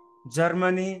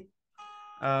 जर्मनी,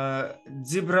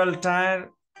 जिब्रल्टार,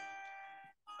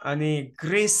 अनि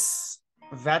ग्रिस,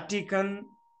 भ्याटिकन,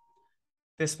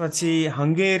 त्यसपछि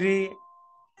Hungary,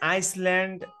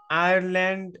 island,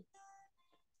 Ireland,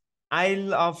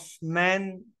 oil of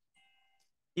man,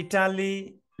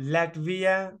 Italy,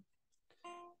 ल्याटभिया,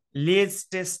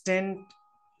 लिएचटेन्स्टेन,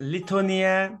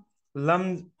 Lithuania, lump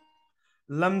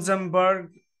लम्जबर्ग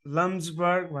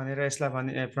भनेर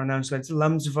यसलाई प्रनाउन्स गरिन्छ,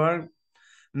 लम्जबर्ग,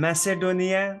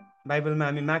 म्यासेडोनिया, बाइबलमा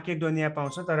हामी माकेडोनिया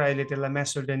पाउँछौँ तर अहिले त्यसलाई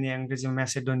म्यासेडोनिया, अङ्ग्रेजीमा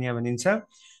म्यासेडोनिया भनिन्छ,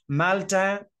 माल्टा,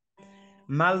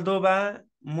 माल्दोभा,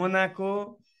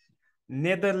 Monaco,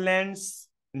 Netherlands,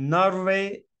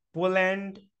 Norway,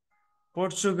 Poland,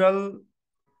 Portugal,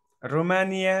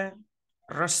 Romania,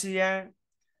 Russia,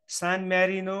 सान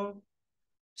म्यारिनो,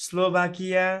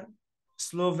 Slovakia,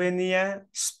 Slovenia,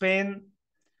 Spain,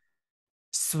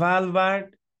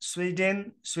 Svalbard,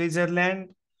 Sweden, Switzerland,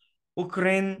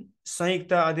 Ukraine,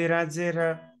 संयुक्त अधिराज्य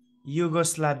र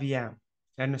युगोस्लाभिया।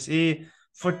 हेर्नुहोस्, यी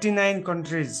 49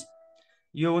 कन्ट्रिज,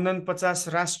 यो 49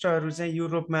 राष्ट्रहरू चाहिँ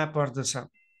युरोपमा पर्दछ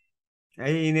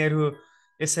है। यिनीहरू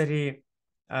यसरी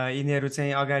यिनीहरू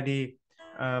चाहिँ अगाडि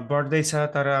बढ्दैछ।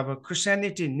 तर अब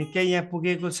क्रिस्चियनिटी निकै यहाँ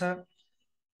पुगेको छ।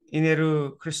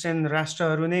 यिनीहरू क्रिस्चियन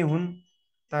राष्ट्रहरू नै हुन्,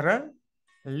 तर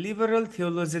लिबरल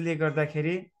थियोलोजीले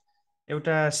गर्दाखेरि,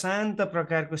 एउटा शान्त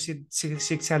प्रकारको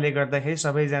शिक्षाले गर्दाखेरि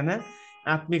सबैजना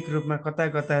आत्मिक रूपमा कता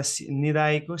कता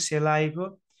निदाएको, सेलाएको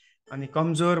अनि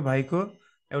कमजोर भएको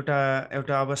एउटा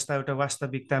एउटा अवस्था, एउटा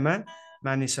वास्तविकतामा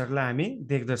मानिसहरूलाई हामी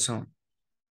देख्दछौँ।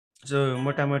 जो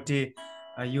मोटामोटी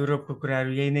युरोपको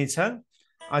कुराहरू यही नै छ।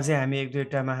 अझै हामी एक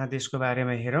दुईवटा महादेशको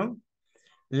बारेमा हेरौँ।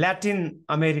 ल्याटिन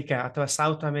अमेरिका अथवा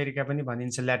साउथ अमेरिका पनि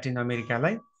भनिन्छ ल्याटिन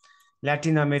अमेरिकालाई।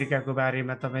 ल्याटिन अमेरिकाको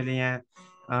बारेमा तपाईँले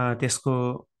यहाँ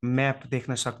त्यसको म्याप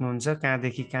देख्न सक्नुहुन्छ,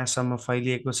 कहाँदेखि कहाँसम्म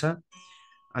फैलिएको छ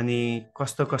अनि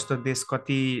कस्तो कस्तो देश,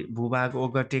 कति भूभाग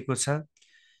ओगटेको छ।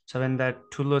 सबैभन्दा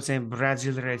ठुलो चाहिँ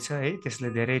ब्राजिल रहेछ है, त्यसले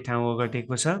धेरै ठाउँ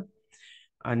ओगटेको छ।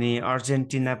 अनि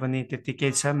अर्जेन्टिना पनि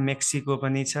त्यत्तिकै छ, मेक्सिको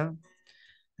पनि छ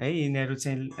है। यिनीहरू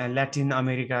चाहिँ ल्याटिन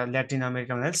अमेरिका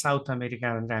भन्दा साउथ अमेरिका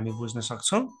भनेर हामी बुझ्न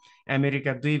सक्छौँ।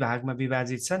 अमेरिका दुई भागमा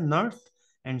विभाजित छ, नर्थ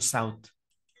एन्ड साउथ।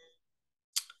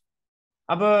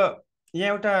 अब यहाँ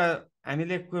एउटा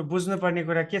हामीले बुझ्नुपर्ने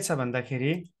कुरा के छ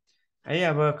भन्दाखेरि है,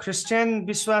 अब क्रिस्चियन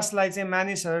विश्वासलाई चाहिँ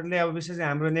मानिसहरूले, अब विशेष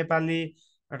हाम्रो नेपाली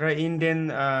र इन्डियन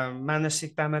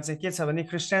मानसिकतामा चाहिँ के छ भने,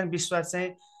 क्रिस्चियन विश्वास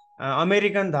चाहिँ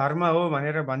अमेरिकन धर्म हो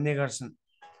भनेर भन्ने गर्छन्।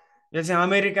 यो चाहिँ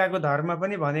अमेरिकाको धर्म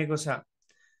पनि भनेको छ।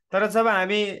 तर जब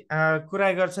हामी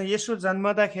कुरा गर्छौँ, येशू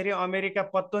जन्मदाखेरि अमेरिका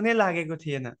पत्तो नै लागेको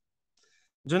थिएन।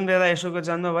 जुन बेला येशूको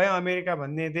जन्म भयो, अमेरिका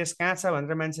भन्ने देश कहाँ छ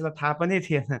भनेर मान्छेलाई थाहा पनि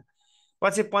थिएन।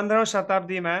 पछि 15औं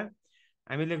शताब्दीमा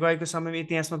हामीले गएको समयमा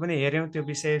इतिहासमा पनि हेऱ्यौँ, त्यो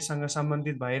विषयसँग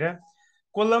सम्बन्धित भएर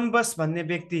कोलम्बस भन्ने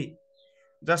व्यक्ति,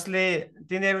 जसले,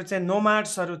 तिनीहरू चाहिँ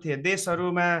नोमाड्सहरू थिए,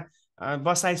 देशहरूमा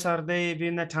बसाइ सर्दै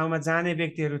विभिन्न ठाउँमा जाने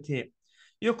व्यक्तिहरू थिए।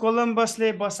 यो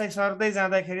कोलम्बसले बसाइ सर्दै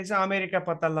जाँदाखेरि चाहिँ अमेरिका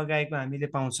पत्ता लगाएको हामीले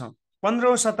पाउँछौँ।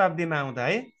 15औं शताब्दीमा आउँदा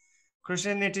है,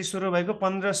 क्रिस्चियनिटी सुरु भएको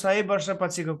 1500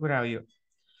 वर्षपछिको कुरा हो यो।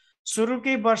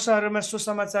 सुरुकै वर्षहरूमा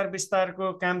सुसमाचार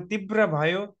विस्तारको काम तीव्र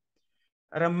भयो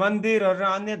र मन्दिरहरू र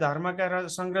अन्य धर्मका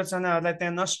संरचनाहरूलाई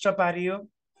त्यहाँ नष्ट पारियो।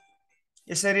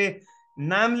 यसरी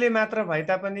नामले मात्र भए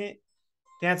तापनि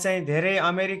त्यहाँ चाहिँ धेरै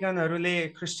अमेरिकनहरूले,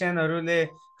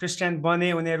 क्रिस्चियन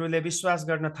बने, उनीहरूले विश्वास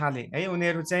गर्न थाले है।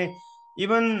 उनीहरू चाहिँ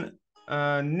इभन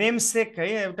नेमसेक है,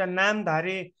 एउटा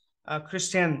नामधारी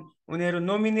क्रिस्चियन, उनीहरू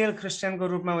नोमिनल क्रिस्चियनको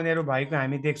रूपमा उनीहरू भएको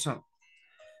हामी देख्छौँ।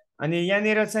 अनि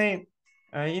यहाँनिर चाहिँ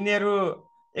यिनीहरू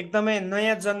एकदमै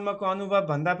नयाँ जन्मको अनुभव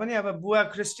भन्दा पनि अब बुवा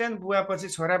क्रिस्चियन, बुवा पछि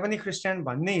छोरा पनि क्रिस्चियन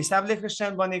भन्ने हिसाबले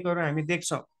क्रिस्चियन बनेकोहरू हामी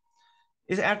देख्छौँ।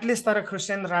 एटलिस्ट तर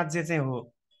क्रिस्चियन राज्य चाहिँ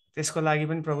हो, त्यसको लागि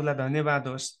पनि प्रभुलाई धन्यवाद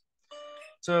होस्।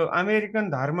 सो अमेरिकन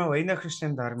धर्म होइन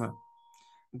क्रिस्चियन धर्म,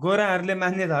 गोराहरूले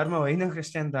मान्ने धर्म होइन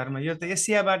क्रिस्चियन धर्म। यो त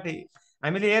एसियाबाटै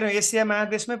हामीले हेरौँ, एसिया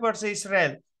महादेशमै पर्छ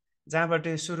इजरायल, जहाँबाट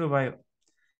सुरु भयो।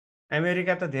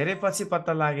 अमेरिका त धेरै पछि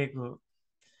पत्ता लागेको हो।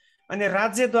 अनि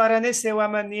राज्यद्वारा नै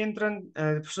सेवामा नियन्त्रण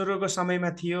सुरुको समयमा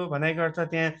थियो। भनेको अर्थ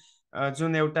त्यहाँ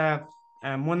जुन एउटा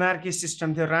मोनार्की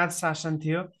सिस्टम थियो, राज शासन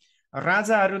थियो।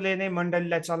 राजाहरूले नै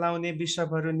मण्डलीलाई चलाउने,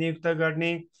 बिसपहरू नियुक्त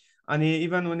गर्ने, अनि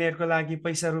इभन उनीहरूको लागि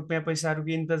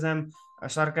पैसाहरूको इन्तजाम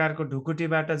सरकारको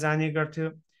ढुकुटीबाट जाने गर्थ्यो।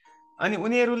 अनि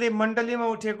उनीहरूले मण्डलीमा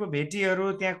उठेको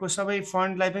भेटीहरू त्यहाँको सबै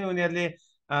फन्डलाई पनि उनीहरूले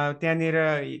त्यहाँनिर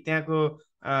त्यहाँको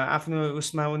आफ्नो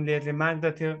उसमा उनीहरूले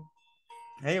माग्दथ्यो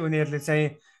है। उनीहरूले चाहिँ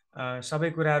सबै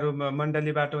कुराहरू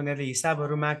मण्डलीबाट उनीहरूले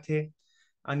हिसाबहरू माग्थे।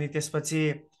 अनि त्यसपछि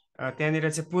त्यहाँनिर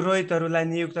चाहिँ पुरोहितहरूलाई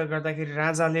नियुक्त गर्दाखेरि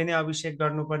राजाले नै अभिषेक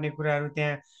गर्नुपर्ने कुराहरू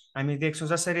त्यहाँ हामी देख्छौँ।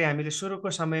 जसरी हामीले सुरुको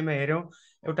समयमा हेऱ्यौँ,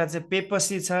 एउटा चाहिँ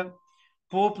पेपसी छ,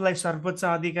 पोपलाई सर्वोच्च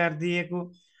अधिकार दिएको।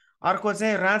 अर्को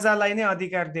चाहिँ राजालाई नै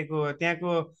अधिकार दिएको हो।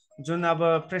 त्यहाँको जुन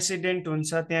अब प्रेसिडेन्ट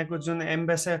हुन्छ, त्यहाँको जुन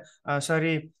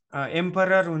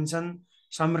एम्परर हुन्छन्,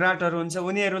 सम्राटहरू हुन्छ,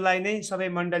 उनीहरूलाई नै सबै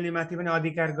मण्डलीमाथि पनि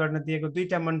अधिकार गर्न दिएको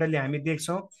दुईटा मण्डली हामी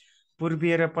देख्छौँ।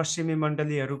 पूर्वीय र पश्चिमी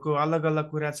मण्डलीहरूको अलग अलग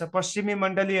कुरा छ। पश्चिमी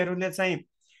मण्डलीहरूले चाहिँ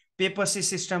पेपसी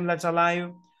सिस्टमलाई चलायो,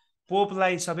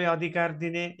 पोपलाई सबै अधिकार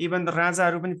दिने, इभन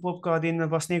राजाहरू पनि पोपको अधीनमा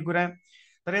बस्ने कुरा।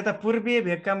 तर यता पूर्वीय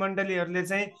भेगका मण्डलीहरूले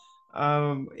चाहिँ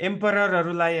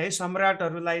एम्पररहरूलाई है,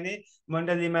 सम्राटहरूलाई नै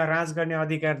मण्डलीमा राज गर्ने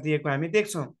अधिकार दिएको हामी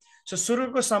देख्छौँ। सो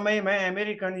सुरुको समयमा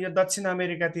अमेरिकन यो दक्षिण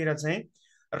अमेरिकातिर चाहिँ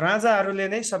राजाहरूले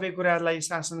नै सबै कुरालाई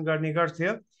शासन गर्ने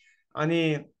गर्थ्यो। अनि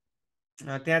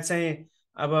त्यहाँ चाहिँ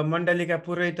अब मण्डलीका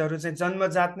पुरोहितहरू चाहिँ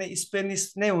जन्मजात नै स्पेनिस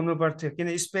नै हुनु पर्थ्यो, किन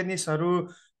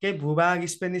स्पेनिसहरूकै भूभाग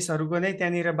स्पेनिसहरूको नै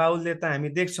त्यहाँनिर बाहुल्यता हामी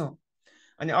देख्छौँ।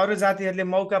 अनि अरू जातिहरूले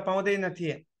मौका पाउँदैन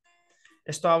थिए,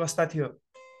 यस्तो अवस्था थियो।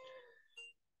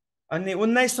 अनि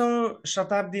 19औं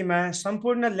शताब्दीमा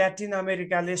सम्पूर्ण ल्याटिन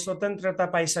अमेरिकाले स्वतन्त्रता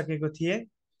पाइसकेको थिए।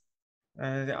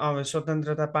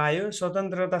 स्वतन्त्रता पायो।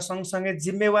 स्वतन्त्रता सँगसँगै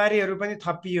जिम्मेवारीहरू पनि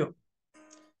थपियो।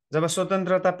 जब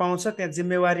स्वतन्त्रता पाउँछ त्यहाँ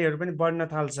जिम्मेवारीहरू पनि बढ्न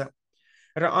थाल्छ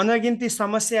र अनगिन्ती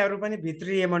समस्याहरू पनि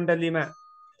भित्रिए मण्डलीमा।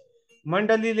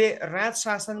 मण्डलीले राज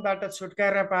शासनबाट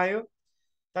छुटकारा पायो,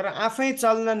 तर आफै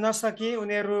चल्न नसकी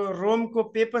उनीहरू रोमको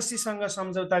पेपसीसँग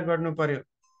सम्झौता गर्नु पर्यो।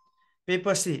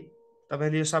 पेपसी,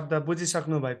 तपाईँले यो शब्द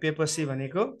बुझिसक्नुभयो। पेपसी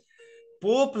भनेको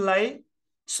पोपलाई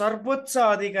सर्वोच्च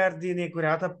अधिकार दिने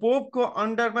कुरा अथवा पोपको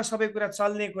अन्डरमा सबै कुरा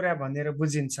चल्ने कुरा भनेर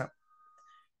बुझिन्छ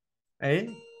है।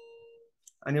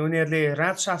 अनि उनीहरूले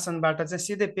राज शासनबाट चाहिँ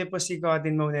सिधै पेपसीको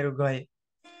अधीनमा उनीहरू गए,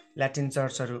 ल्याटिन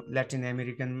चर्चहरू, ल्याटिन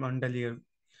अमेरिकन मण्डलीहरू।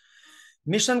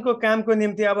 मिसनको कामको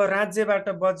निम्ति अब राज्यबाट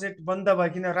बजेट बन्द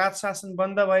भयो, किन राज शासन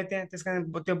बन्द भयो त्यहाँ, त्यस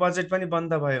कारण त्यो बजेट पनि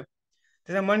बन्द भयो।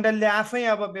 त्यसमा मण्डलीले आफै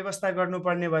अब व्यवस्था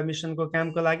गर्नुपर्ने भयो। मिसनको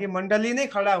कामको लागि मण्डली नै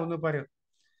खडा हुनु पर्यो,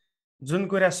 जुन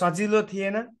कुरा सजिलो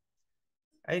थिएन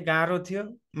है, गाह्रो थियो।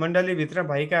 मण्डलीभित्र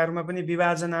भएकाहरूमा पनि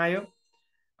विभाजन आयो।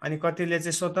 अनि कतिले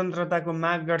चाहिँ स्वतन्त्रताको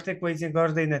माग गर्थे, कोही चाहिँ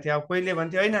गर्दैनथे। अब कोहीले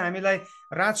भन्थे होइन, हामीलाई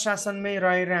राज शासनमै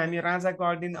रहेर हामी राजाको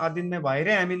अधीनमै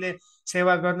भएरै हामीले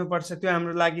सेवा गर्नुपर्छ, त्यो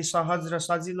हाम्रो लागि सहज र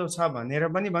सजिलो छ भनेर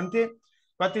पनि भन्थे।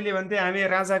 कतिले भन्थे हामी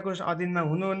राजाको अधीनमा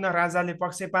हुनुहुन्न, राजाले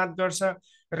पक्षपात गर्छ,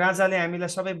 राजाले हामीलाई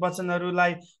सबै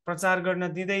वचनहरूलाई प्रचार गर्न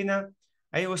दिँदैन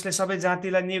है, उसले सबै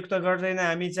जातिलाई नियुक्त गर्दैन,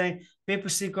 हामी चाहिँ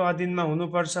पेपसीको अधीनमा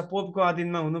हुनुपर्छ, पोपको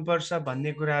अधीनमा हुनुपर्छ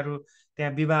भन्ने कुराहरू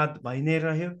त्यहाँ विवाद भइ नै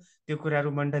रह्यो। त्यो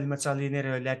कुराहरू मण्डलीमा चलि नै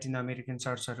रह्यो ल्याटिन अमेरिकन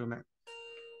चर्चहरूमा।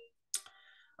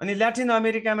 अनि ल्याटिन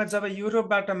अमेरिकामा जब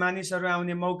युरोपबाट मानिसहरू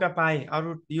आउने मौका पाए, अरू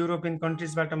युरोपियन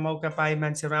कन्ट्रिजबाट मौका पाए,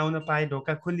 मान्छेहरू आउन पाए,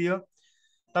 ढोका खुलियो,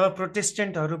 तब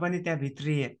प्रोटेस्टेन्टहरू पनि त्यहाँ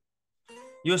भित्रिए।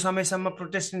 यो समयसम्म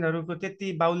प्रोटेस्टेन्टहरूको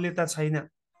त्यति बाहुल्यता छैन,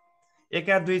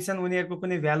 एका दुई छन्, उनीहरूको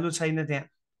कुनै भ्यालु छैन त्यहाँ।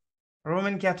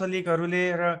 रोमन क्याथोलिकहरूले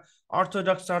र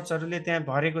अर्थोडक्स चर्चहरूले त्यहाँ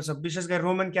भरेको छ। विशेष गरी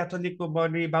रोमन क्याथोलिकको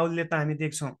बढी बाहुल्यता हामी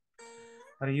देख्छौँ।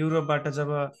 र युरोपबाट जब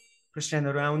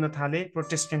क्रिस्चियनहरू आउन थाले,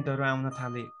 प्रोटेस्टेन्टहरू आउन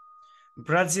थाले,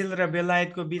 ब्राजिल र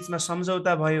बेलायतको बिचमा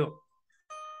सम्झौता भयो।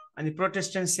 अनि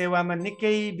प्रोटेस्टेन्ट सेवामा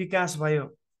निकै विकास भयो।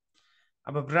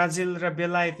 अब ब्राजिल र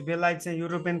बेलायत चाहिँ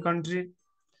युरोपियन कन्ट्री,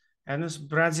 हेर्नुहोस्,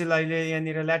 ब्राजिल अहिले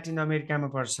यहाँनिर ल्याटिन अमेरिकामा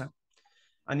पर्छ।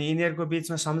 अनि यिनीहरूको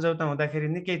बिचमा सम्झौता हुँदाखेरि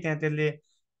निकै त्यहाँ त्यसले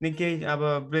निकै अब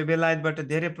बेलायतबाट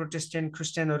धेरै प्रोटेस्टेन्ट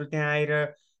क्रिस्चियनहरू त्यहाँ आएर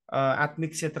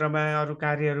आत्मिक क्षेत्रमा अरू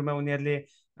कार्यहरूमा उनीहरूले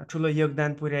ठुलो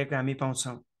योगदान पुर्याएको हामी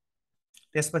पाउँछौँ।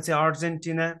 त्यसपछि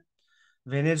अर्जेन्टिना,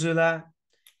 भेनेजुला,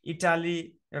 इटाली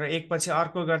र एकपछि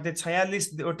अर्को गर्दै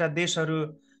 46वटा देशहरू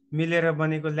मिलेर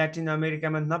बनेको ल्याटिन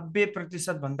अमेरिकामा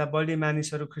 90% भन्दा बढी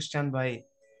मानिसहरू क्रिस्चियन भए।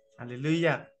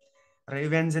 हालेलुया। र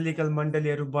इभान्जेलिकल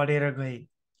मण्डलीहरू बढेर गए।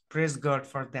 प्रेज गड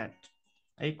फर द्याट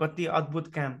है। कति अद्भुत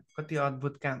काम, कति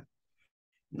अद्भुत काम।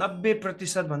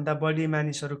 90% भन्दा बढी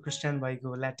मानिसहरू क्रिस्चियन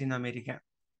भएको ल्याटिन अमेरिका।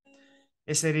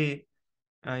 यसरी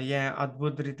यहाँ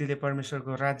अद्भुत रीतिले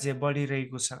परमेश्वरको राज्य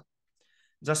बढिरहेको छ,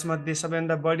 जसमध्ये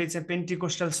सबैभन्दा बढी चाहिँ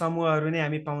पेन्टिकोस्टल समूहहरू नै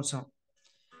हामी पाउँछौँ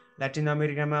ल्याटिन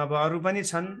अमेरिकामा। अब अरू पनि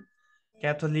छन्,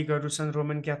 क्याथोलिकहरू छन्,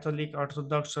 रोमन क्याथोलिक,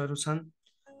 अर्थोडक्सहरू छन्,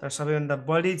 तर सबैभन्दा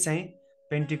बढी चाहिँ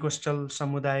पेन्टिकोस्टल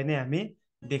समुदाय नै हामी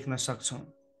देख्न सक्छौँ।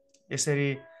 यसरी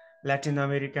ल्याटिन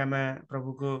अमेरिकामा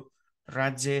प्रभुको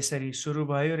राज्य यसरी सुरु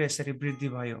भयो र यसरी वृद्धि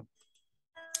भयो।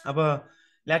 अब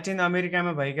ल्याटिन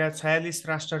अमेरिकामा भएका 46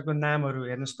 राष्ट्रहरूको नामहरू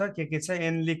हेर्नुहोस् त के छ।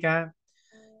 एन्लिका,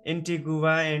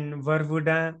 एन्टिगुवा and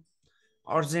बर्बुडा,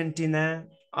 Argentina,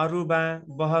 Aruba,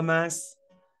 बहमास,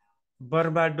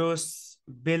 बर्बाडोस,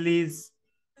 बेलिज,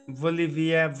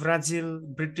 Bolivia, Brazil,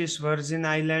 British virgin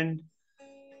island,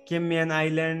 केमियन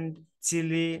island,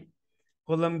 chilli,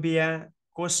 Colombia,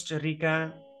 Costa Rica,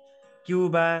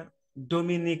 Cuba,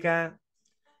 Dominica,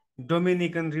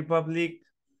 Dominican Republic,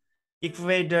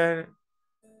 Ecuador,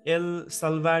 L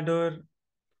सल्भाडोर,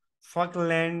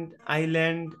 फकल्यान्ड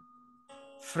island,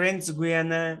 French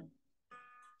Guyana,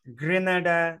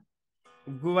 Grenada,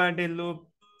 गुवाडेलुप,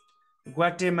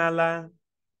 Guatemala,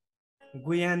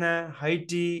 Guyana,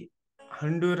 high tea,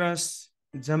 हन्डुरस,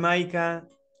 Jamaica,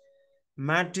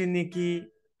 मार्टिनिकी,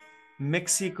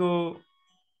 Mexico,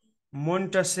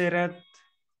 मोन्टसेरत,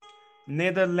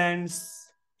 Netherlands,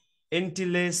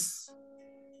 एन्टिलेस,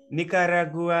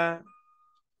 Nicaragua,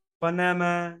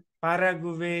 Panama,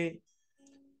 पारागुवे,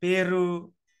 Peru,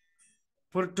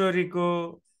 पुर्टोरिको,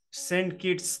 saint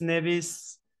kits Nevis,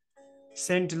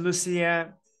 saint Lucia,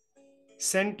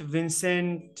 saint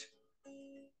Vincent,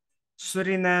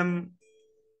 Suriname,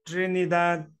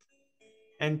 Trinidad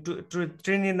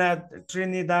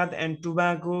and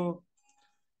टुबागो,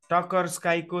 टकर्स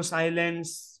काइकोस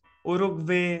islands,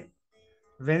 Uruguay,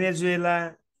 Venezuela,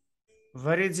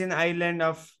 virgin island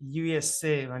of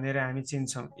USA भनेर हामी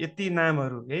चिन्छौँ। यति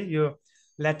नामहरू है यो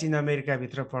Latin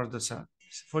अमेरिकाभित्र पर्दछ।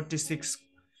 46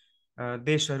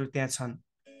 देशहरू त्यहाँ छन्।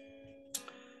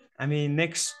 हामी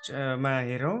नेक्स्टमा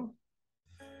हेरौँ।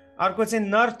 अर्को चाहिँ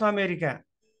नर्थ अमेरिका।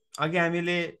 अघि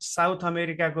हामीले साउथ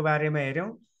अमेरिकाको बारेमा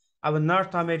हेऱ्यौँ, अब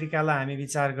नर्थ अमेरिकालाई हामी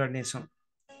विचार गर्नेछौँ।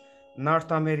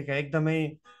 नर्थ अमेरिका एकदमै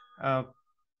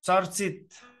चर्चित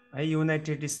है,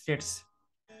 युनाइटेड स्टेट्स,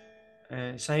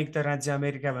 संयुक्त राज्य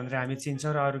अमेरिका भनेर हामी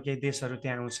चिन्छौँ र अरू केही देशहरू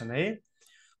त्यहाँ आउँछन् है।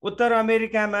 उत्तर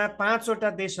अमेरिकामा 5वटा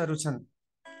देशहरू छन्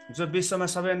जो विश्वमा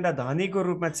सबैभन्दा धनीको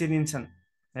रूपमा चिनिन्छन्।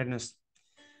 हेर्नुहोस्,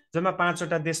 जम्मा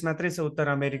 5वटा देश मात्रै छ उत्तर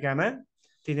अमेरिकामा।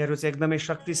 तिनीहरू चाहिँ एकदमै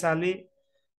शक्तिशाली,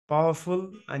 पावरफुल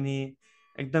अनि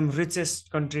एकदम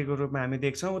रिचेस्ट कन्ट्रीको रूपमा हामी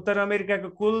देख्छौँ। उत्तर अमेरिकाको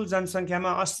कुल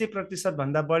जनसङ्ख्यामा 80%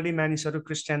 भन्दा बढी मानिसहरू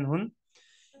क्रिस्चियन हुन्।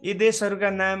 यी देशहरूका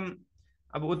नाम,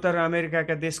 अब उत्तर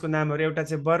अमेरिकाका देशको नामहरू, एउटा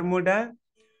चाहिँ बर्मुडा,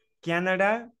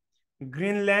 क्यानाडा,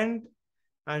 ग्रिनल्यान्ड,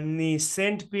 अनि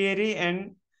saint Peary and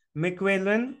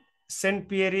मिक्वेलोन, saint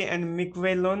Peary and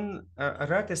मिक्वेलोन,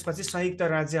 र त्यसपछि संयुक्त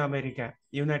राज्य अमेरिका,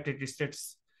 युनाइटेड स्टेट्स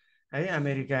है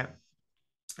अमेरिका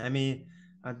हामी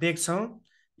देख्छौँ।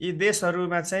 यी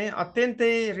देशहरूमा चाहिँ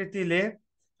अत्यन्तै रीतिले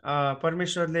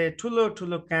परमेश्वरले ठुलो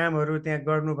ठुलो कामहरू त्यहाँ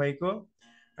गर्नुभएको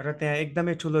र त्यहाँ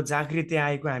एकदमै ठुलो जागृति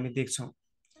आएको हामी देख्छौँ।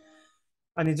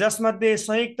 अनि जसमध्ये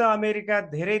संयुक्त अमेरिका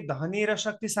धेरै धनी र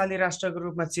शक्तिशाली राष्ट्रको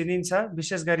रूपमा चिनिन्छ।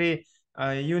 विशेष गरी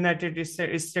युनाइटेड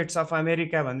स्टेट्स अफ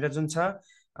अमेरिका भनेर जुन छ,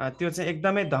 त्यो चाहिँ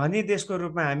एकदमै धनी देशको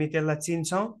रूपमा हामी त्यसलाई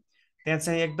चिन्छौँ। त्यहाँ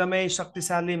चाहिँ एकदमै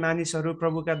शक्तिशाली मानिसहरू,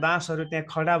 प्रभुका दासहरू त्यहाँ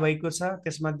खडा भएको छ।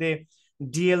 त्यसमध्ये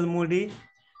डिएल मुडी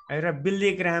र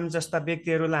बिल्ली ग्राहम जस्ता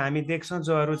व्यक्तिहरूलाई हामी देख्छौँ,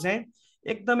 जोहरू चाहिँ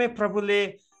एकदमै प्रभुले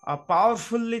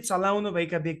पावरफुल्ली चलाउनु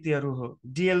भएका व्यक्तिहरू हो।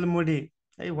 डिएल मुडी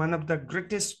है, one of the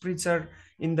greatest preacher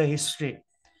in the history.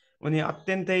 उनी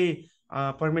अत्यन्तै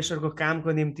परमेश्वरको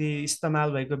कामको निम्ति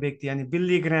इस्तेमाल भएको व्यक्ति। अनि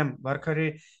बिल्ली ग्राहम भर्खरै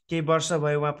केही वर्ष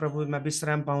भयो उहाँ प्रभुमा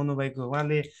विश्राम पाउनु भएको।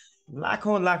 उहाँले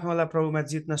लाखौँलाई प्रभुमा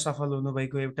जित्न सफल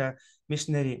हुनुभएको एउटा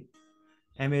मिसनरी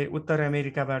उत्तर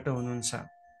अमेरिकाबाट हुनुहुन्छ।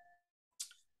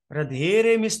 र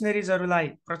धेरै मिसनरिजहरूलाई,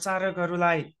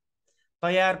 प्रचारकहरूलाई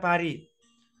तयार पारी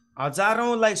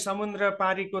हजारौँलाई समुद्र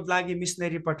पारीको लागि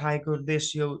मिसनरी पठाएको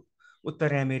देश यो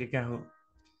उत्तर अमेरिका हो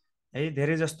है।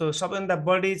 धेरै जस्तो सबैभन्दा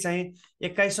बढी चाहिँ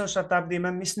 21औं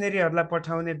शताब्दीमा मिसनरीहरूलाई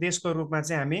पठाउने देशको रूपमा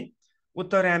चाहिँ हामी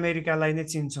उत्तर अमेरिकालाई नै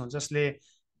चिन्छौँ, जसले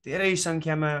धेरै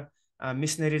सङ्ख्यामा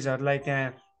मिसनरिजहरूलाई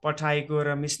त्यहाँ पठाएको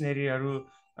र मिसनरीहरू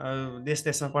देश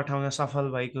देशमा पठाउन सफल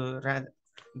भएको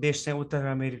देश चाहिँ उत्तर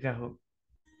अमेरिका हो।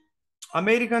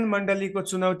 अमेरिकन मण्डलीको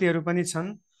चुनौतीहरू पनि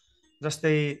छन्,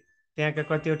 जस्तै त्यहाँका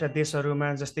कतिवटा देशहरूमा,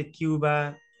 जस्तै क्युबा,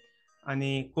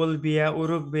 अनि कोलम्बिया,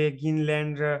 उरुग्वे,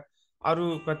 ग्रिनल्यान्ड र अरू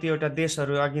कतिवटा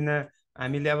देशहरू। अघि नै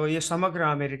हामीले अब यो समग्र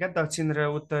अमेरिका, दक्षिण र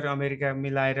उत्तर अमेरिका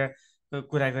मिलाएर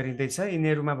कुरा गरिँदैछ।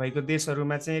 यिनीहरूमा भएको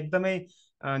देशहरूमा चाहिँ एकदमै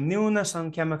न्यून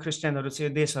सङ्ख्यामा क्रिस्चियनहरू छ। यो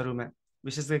देशहरूमा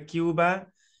विशेष गरी क्युबा,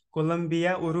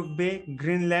 कोलम्बिया, उरुग्वे,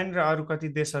 ग्रिनल्यान्ड र अरू कति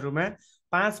देशहरूमा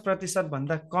 5%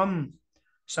 भन्दा कम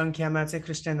सङ्ख्यामा चाहिँ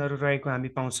क्रिस्चियनहरू रहेको हामी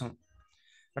पाउँछौँ।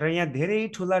 र यहाँ धेरै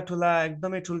ठुला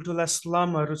एकदमै ठुल्ठुला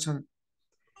स्लमहरू छन्,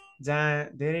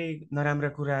 जहाँ धेरै नराम्रा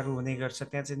कुराहरू हुने गर्छ।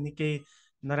 त्यहाँ चाहिँ निकै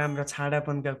नराम्रा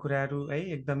छाडापनका कुराहरू है,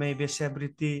 एकदमै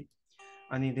वेश्यावृत्ति,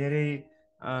 अनि धेरै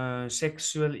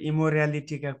सेक्सुअल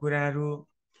इमोरालिटीका कुराहरू,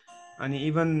 अनि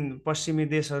इभन पश्चिमी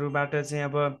देशहरूबाट चाहिँ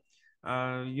अब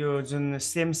यो जुन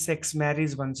सेम सेक्स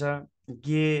म्यारिज भन्छ,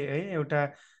 गे है, एउटा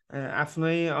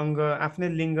आफ्नै अङ्ग आफ्नै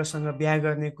लिङ्गसँग बिहा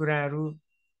गर्ने कुराहरू,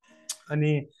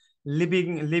 अनि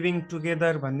लिभिङ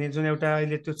टुगेदर भन्ने जुन एउटा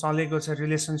अहिले त्यो चलेको छ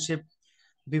रिलेसनसिप,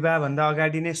 विवाहभन्दा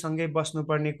अगाडि नै सँगै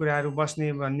बस्नुपर्ने कुराहरू,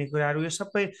 बस्ने भन्ने कुराहरू, यो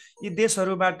सबै यी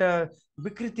देशहरूबाट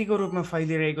विकृतिको रूपमा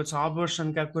फैलिरहेको छ।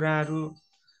 अबोर्सनका कुराहरू,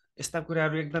 यस्ता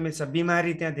कुराहरू एकदमै छ।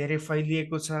 बिमारी त्यहाँ धेरै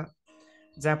फैलिएको छ।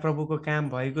 जहाँ प्रभुको काम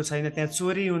भएको छैन त्यहाँ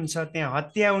चोरी हुन्छ, त्यहाँ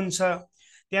हत्या हुन्छ,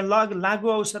 त्यहाँ लागु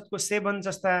औषधको सेवन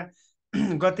जस्ता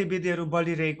गतिविधिहरू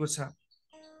बढिरहेको छ।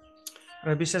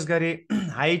 र विशेष गरी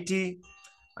हाइटी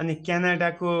अनि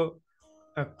क्यानाडाको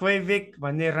क्वेबेक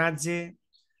भन्ने राज्य,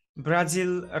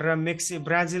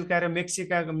 ब्राजिलका र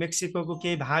मेक्सिकोको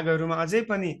केही भागहरूमा अझै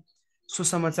पनि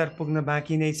सुसमाचार पुग्न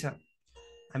बाँकी नै छ।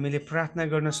 हामीले प्रार्थना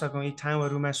गर्न सकौँ यी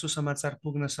ठाउँहरूमा सुसमाचार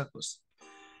पुग्न सकोस्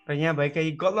र यहाँ भएका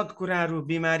यी गलत कुराहरू,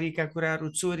 बिमारीका कुराहरू,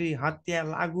 चोरी, हत्या,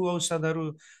 लागु औषधहरू,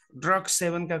 ड्रग्स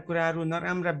सेवनका कुराहरू,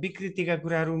 नराम्रा विकृतिका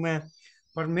कुराहरूमा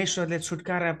परमेश्वरले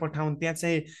छुटकारा पठाउन्, त्यहाँ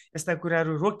चाहिँ यस्ता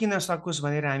कुराहरू रोकिन सकोस्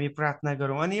भनेर हामी प्रार्थना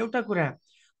गरौँ। अनि एउटा कुरा,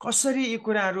 कसरी यी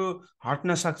कुराहरू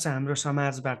हट्न सक्छ हाम्रो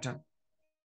समाजबाट?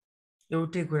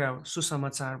 एउटै कुरा हो,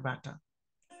 सुसमाचारबाट।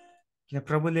 किन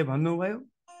प्रभुले भन्नुभयो,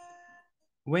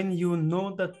 when you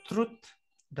know the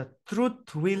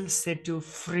truth will set you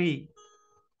free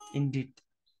indeed.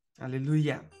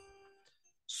 हालेलुया।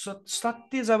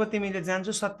 सत्य जब तिमीले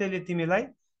जान्छौ, सत्यले तिमीलाई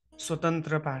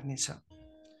स्वतन्त्र पार्नेछ।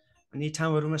 अनि यी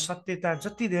ठाउँहरूमा सत्यता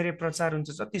जति धेरै प्रचार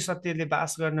हुन्छ, जति सत्यले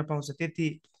बास गर्न पाउँछ,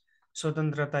 त्यति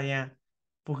स्वतन्त्रता यहाँ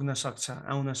पुग्न सक्छ,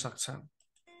 आउन सक्छ।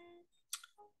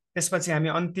 त्यसपछि हामी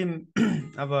अन्तिम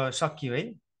अब सकियो है,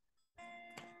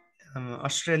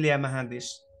 अस्ट्रेलिया महादेश,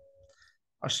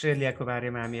 अस्ट्रेलियाको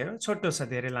बारेमा हामी हेरौँ। छोटो छ,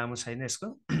 धेरै लामो छैन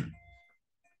यसको।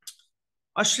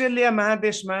 अस्ट्रेलिया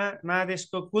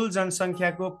महादेशको कुल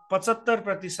जनसङ्ख्याको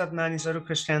 75% मानिसहरू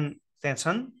क्रिस्चियन त्यहाँ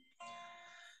छन्।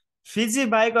 फिजी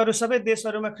बाहेक अरू सबै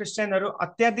देशहरूमा क्रिस्चियनहरू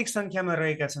अत्याधिक सङ्ख्यामा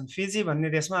रहेका छन्। फिजी भन्ने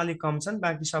देशमा अलिक कम छन्,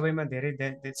 बाँकी सबैमा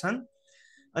धेरै छन्।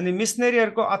 अनि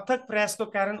मिसनरीहरूको अथक प्रयासको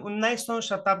कारण 19औं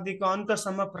शताब्दीको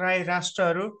अन्तसम्म प्राय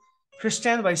राष्ट्रहरू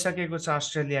क्रिस्चियन भइसकेको छ।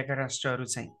 अस्ट्रेलियाका राष्ट्रहरू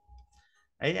चाहिँ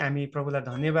है, हामी प्रभुलाई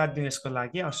धन्यवाद दिउँ यसको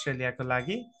लागि, अस्ट्रेलियाको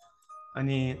लागि।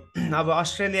 अनि अब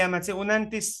अस्ट्रेलियामा चाहिँ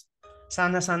 29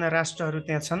 साना साना राष्ट्रहरू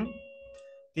त्यहाँ छन्।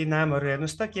 ती नामहरू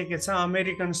हेर्नुहोस् त के छ।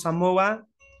 अमेरिकन समोआ,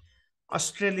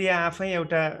 अस्ट्रेलिया आफै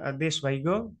एउटा देश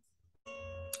भइगयो।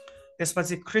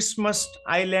 त्यसपछि क्रिसमस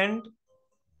आइल्यान्ड,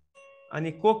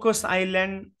 अनि Cocos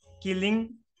island, killing,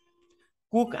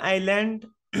 cook island,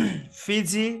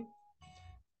 fizzy,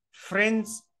 French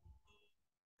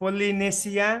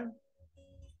पोलिनेसिया,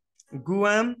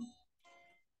 Guam,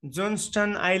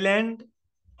 जोन्स्टन island,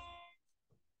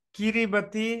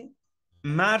 किरिबती,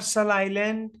 marshal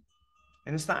island.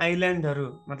 हेर्नुहोस् त, आइल्यान्डहरू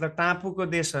मतलब टापुको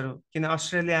देशहरू, किन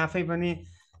अस्ट्रेलिया आफै पनि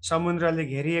समुद्रले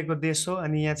घेरिएको देश हो।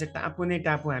 अनि यहाँ चाहिँ टापु नै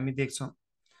टापु हामी देख्छौँ।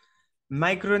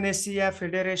 Micronesia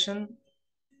federation,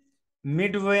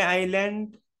 Midway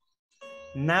island,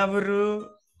 Nauru,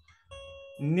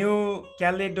 new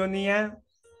Caledonia,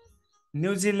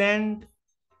 New Zealand,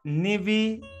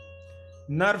 निवी,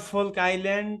 नर्फोल्क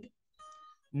island,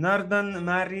 northern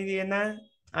मारिएना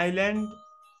island,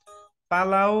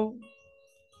 पालाउ,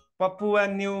 Papua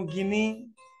New Guinea,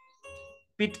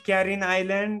 पिटक्यारिन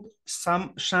island,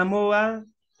 Samoa,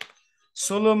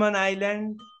 Solomon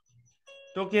island,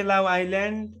 टोकेलाउ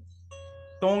island,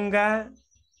 टोङ्गा,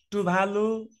 Tuvalu,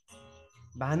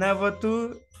 भानावतु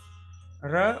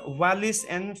र वालिस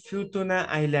एन्ड फ्युतुना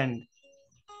आइल्यान्ड।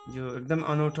 यो एकदम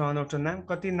अनौठो नाम।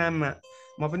 कति नाममा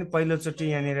म पनि पहिलोचोटि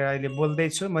यहाँनिर अहिले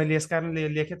बोल्दैछु। मैले यस कारणले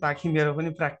लेखेँ ताकि मेरो पनि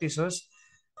प्र्याक्टिस होस्।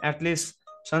 एटलिस्ट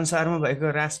संसारमा भएको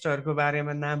राष्ट्रहरूको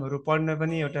बारेमा नामहरू पढ्न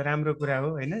पनि एउटा राम्रो कुरा हो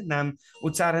होइन, नाम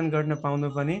उच्चारण गर्न पाउनु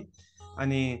पनि।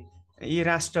 अनि यी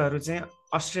राष्ट्रहरू चाहिँ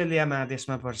अस्ट्रेलिया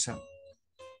महादेशमा पर्छ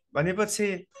भनेपछि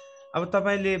अब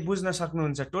तपाईँले बुझ्न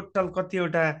सक्नुहुन्छ टोटल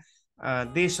कतिवटा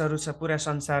देशहरू छ पुरा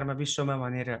संसारमा, विश्वमा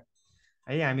भनेर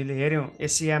है। हामीले हेऱ्यौँ,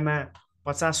 एसियामा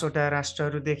 50वटा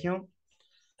राष्ट्रहरू देख्यौँ,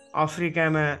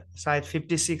 अफ्रिकामा सायद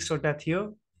 56वटा थियो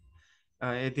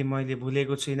यदि मैले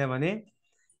भुलेको छुइनँ भने।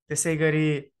 त्यसै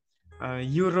गरी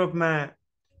युरोपमा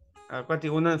कति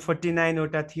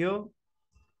 49वटा थियो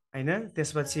होइन।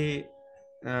 त्यसपछि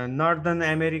नर्दर्न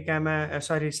अमेरिकामा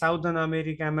साउदर्न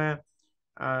अमेरिकामा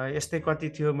यस्तै कति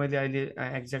थियो, मैले अहिले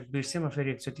एक्ज्याक्ट बिर्सेँ। म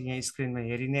फेरि एकचोटि यहाँ स्क्रिनमा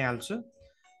हेरि नै हाल्छु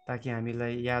ताकि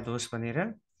हामीलाई याद होस् भनेर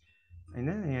होइन।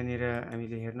 यहाँनिर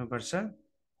हामीले हेर्नुपर्छ।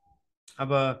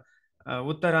 अब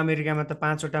उत्तर अमेरिकामा त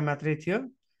 5वटा मात्रै थियो,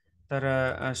 तर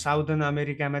साउदर्न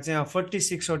अमेरिकामा चाहिँ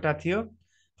 46वटा थियो,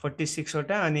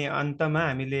 46वटा। अनि अन्तमा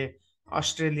हामीले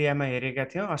अस्ट्रेलियामा हेरेका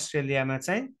थियौँ, अस्ट्रेलियामा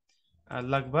चाहिँ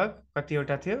लगभग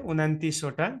कतिवटा थियो,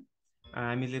 29वटा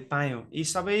हामीले पायौँ। यी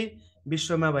सबै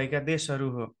विश्वमा भएका देशहरू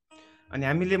हो। अनि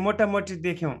हामीले मोटामोटी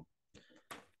देख्यौँ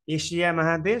एसिया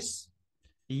महादेश,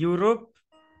 युरोप,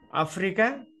 अफ्रिका,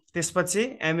 त्यसपछि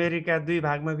अमेरिका दुई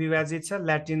भागमा विभाजित छ,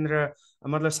 ल्याटिन र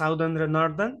मतलब साउदर्न र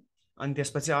नर्दर्न, अनि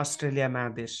त्यसपछि अस्ट्रेलिया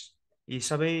महादेश। यी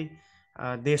सबै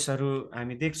देशहरू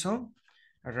हामी देख्छौँ।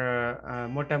 र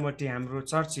मोटामोटी हाम्रो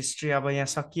चर्च हिस्ट्री अब यहाँ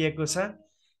सकिएको छ।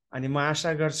 अनि म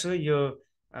आशा गर्छु यो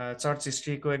चर्च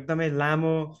हिस्ट्रीको एकदमै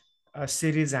लामो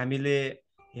सिरिज हामीले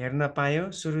हेर्न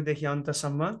पायौँ सुरुदेखि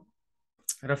अन्तसम्म।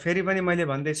 र फेरि पनि मैले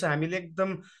भन्दैछु, हामीले एकदम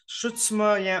सूक्ष्म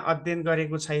यहाँ अध्ययन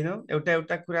गरेको छैनौँ, एउटा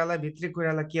एउटा कुरालाई, भित्री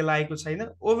कुरालाई के लागेको छैन,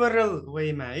 ओभरअल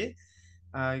वेमा है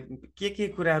के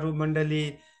कुराहरू मण्डली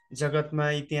जगतमा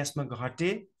इतिहासमा घटे,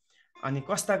 अनि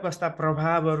कस्ता कस्ता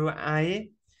प्रभावहरू आए,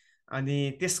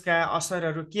 अनि त्यसका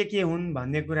असरहरू के हुन्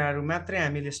भन्ने कुराहरू मात्रै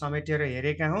हामीले समेटेर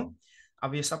हेरेका हौँ।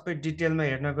 अब यो सबै डिटेलमा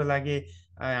हेर्नको लागि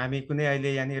हामी कुनै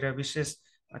अहिले यहाँनिर विशेष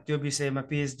त्यो विषयमा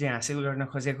पिएचडी हासिल गर्न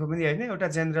खोजेको पनि होइन, एउटा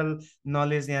जेनरल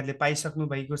नलेज यहाँले पाइसक्नु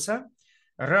भएको छ।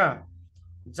 र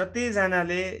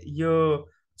जतिजनाले यो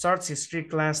चर्च हिस्ट्री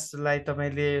क्लासलाई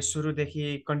तपाईँले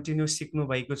सुरुदेखि कन्टिन्यू सिक्नु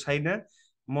भएको छैन,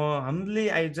 म humbly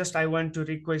I want to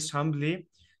request humbly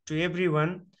to every one,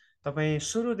 तपाईँ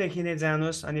सुरुदेखि नै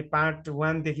जानुहोस्, अनि पार्ट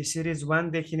 1देखि सिरिज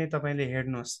 1देखि नै तपाईँले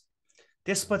हेर्नुहोस्।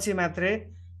 त्यसपछि मात्रै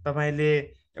तपाईँले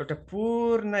एउटा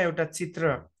पूर्ण एउटा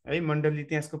चित्र है, मण्डली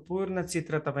इतिहासको पूर्ण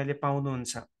चित्र तपाईँले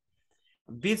पाउनुहुन्छ।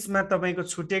 बिचमा तपाईँको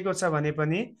छुटेको छ भने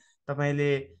पनि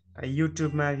तपाईँले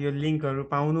युट्युबमा यो लिङ्कहरू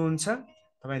पाउनुहुन्छ।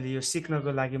 तपाईँले यो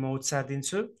सिक्नको लागि म उत्साह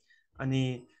दिन्छु। अनि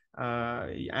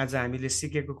आज हामीले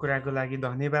सिकेको कुराको लागि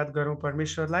धन्यवाद गरौँ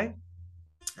परमेश्वरलाई।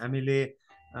 हामीले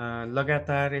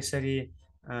लगातार यसरी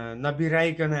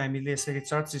नबिराइकन हामीले यसरी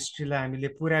चर्च हिस्ट्रीलाई हामीले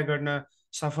पुरा गर्न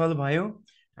सफल भयौँ।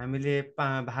 हामीले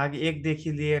भाग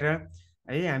 1देखि लिएर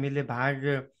है, हामीले भाग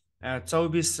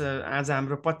 24, आज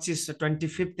हाम्रो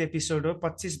 25 एपिसोड हो,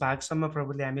 25 भागसम्म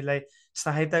प्रभुले हामीलाई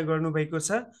सहायता गर्नुभएको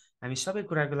छ। हामी सबै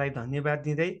कुराको लागि धन्यवाद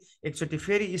दिँदै एकचोटि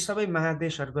फेरि यी सबै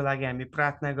महादेशहरूको लागि हामी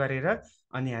प्रार्थना गरेर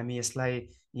अनि हामी यसलाई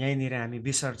यहीँनिर हामी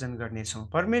विसर्जन गर्नेछौँ।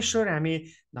 परमेश्वर, हामी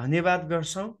धन्यवाद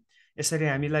गर्छौँ यसरी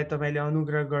हामीलाई तपाईँले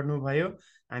अनुग्रह गर्नुभयो।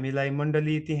 हामीलाई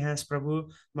मण्डली इतिहास प्रभु,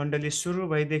 मण्डली सुरु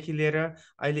भएदेखि लिएर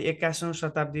अहिले 21औं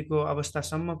शताब्दीको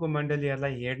अवस्थासम्मको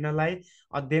मण्डलीहरूलाई हेर्नलाई,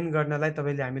 अध्ययन गर्नलाई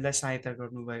तपाईँले हामीलाई सहायता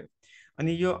गर्नुभयो।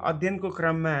 अनि यो अध्ययनको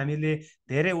क्रममा हामीले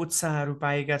धेरै उत्साहहरू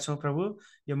पाएका छौँ प्रभु।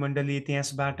 यो मण्डली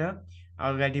इतिहासबाट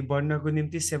अगाडि बढ्नको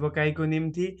निम्ति, सेवकाईको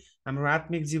निम्ति, हाम्रो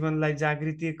आत्मिक जीवनलाई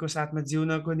जागृतिको साथमा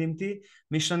जिउनको निम्ति,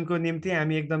 मिसनको निम्ति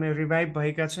हामी एकदमै रिभाइभ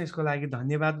भएका छौँ। यसको लागि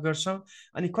धन्यवाद गर्छौँ।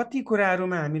 अनि कति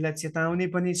कुराहरूमा हामीलाई चेतावनी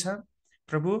पनि छ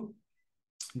प्रभु।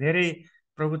 धेरै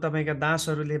प्रभु तपाईँका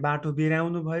दासहरूले बाटो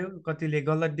बिराउनु भयो, कतिले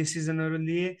गलत डिसिजनहरू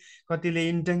लिए, कतिले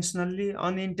इन्टेन्सनल्ली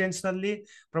अनइन्टेन्सनल्ली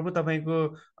प्रभु तपाईँको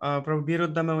प्रभु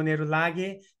विरुद्धमा उनीहरू लागे।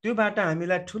 त्योबाट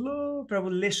हामीलाई ठुलो प्रभु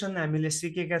लेसन हामीले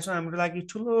सिकेका छौँ। हाम्रो लागि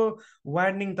ठुलो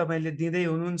वार्निङ तपाईँले दिँदै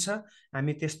हुनुहुन्छ।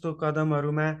 हामी त्यस्तो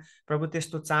कदमहरूमा प्रभु,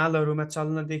 त्यस्तो चालहरूमा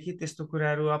चल्नदेखि, त्यस्तो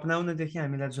कुराहरू अपनाउनदेखि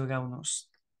हामीलाई जोगाउनुहोस्।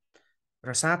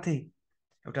 र साथै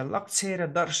एउटा लक्ष्य र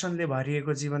दर्शनले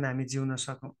भरिएको जीवन हामी जिउन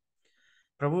सकौँ।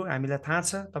 प्रभु, हामीलाई थाहा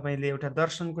छ तपाईँले एउटा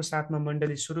दर्शनको साथमा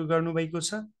मण्डली सुरु गर्नुभएको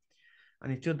छ।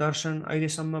 अनि त्यो दर्शन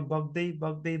अहिलेसम्म बग्दै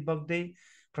बग्दै बग्दै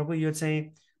प्रभु यो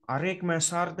चाहिँ हरेकमा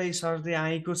सर्दै सर्दै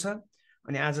आएको छ।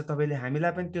 अनि आज तपाईँले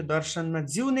हामीलाई पनि त्यो दर्शनमा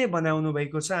जिउने बनाउनु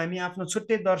भएको छ। हामी आफ्नो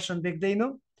छुट्टै दर्शन देख्दैनौँ,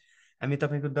 हामी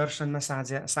तपाईँको दर्शनमा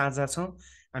साझा छौँ।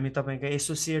 हामी तपाईँका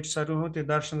एसोसिएट्सहरू हौँ, त्यो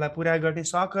दर्शनलाई पुरा गर्ने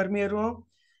सहकर्मीहरू हौँ।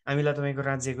 हामीलाई तपाईँको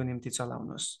राज्यको निम्ति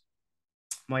चलाउनुहोस्।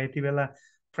 म यति बेला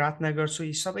प्रार्थना गर्छु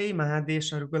यी सबै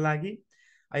महादेशहरूको लागि,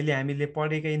 अहिले हामीले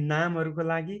पढेका यी नामहरूको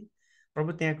लागि।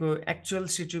 प्रभु, त्यहाँको एक्चुअल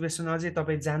सिचुएसन अझै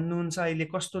तपाईँ जान्नुहुन्छ, अहिले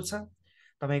कस्तो छ।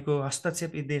 तपाईँको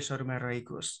हस्तक्षेप यी देशहरूमा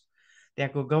रहेको होस्।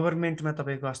 त्यहाँको गभर्मेन्टमा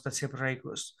तपाईँको हस्तक्षेप रहेको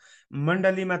होस्,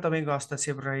 मण्डलीमा तपाईँको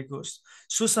हस्तक्षेप रहेको होस्,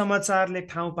 सुसमाचारले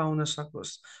ठाउँ पाउन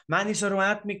सकोस्, मानिसहरू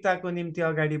आत्मिकताको निम्ति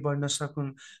अगाडि बढ्न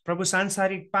सकुन्। प्रभु,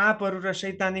 सांसारिक पापहरू र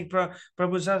शैतानिक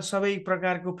प्रभु सबै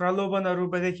प्रकारको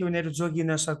प्रलोभनहरूदेखि उनीहरू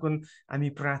जोगिन सकुन्। म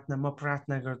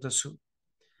प्रार्थना गर्दछु।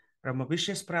 र म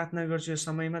विशेष प्रार्थना गर्छु यो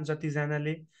समयमा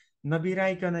जतिजनाले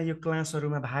नबिराइकन यो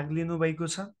क्लासहरूमा भाग लिनुभएको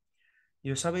छ,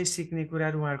 यो सबै सिक्ने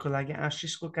कुराहरू उहाँहरूको लागि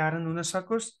आशिषको कारण हुन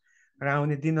सकोस्। र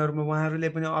आउने दिनहरूमा उहाँहरूले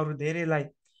पनि अरू धेरैलाई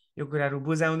यो कुराहरू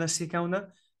बुझाउन, सिकाउन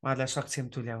उहाँहरूलाई सक्षम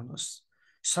तुल्याउनुहोस्।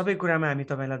 सबै कुरामा हामी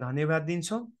तपाईँलाई धन्यवाद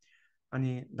दिन्छौँ।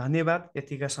 अनि धन्यवाद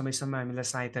यतिका समयसम्म हामीलाई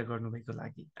सहायता गर्नुभएको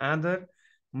लागि। आदर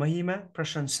महिमा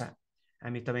प्रशंसा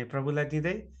हामी तपाईँ प्रभुलाई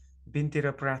दिँदै बिन्ती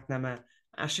र प्रार्थनामा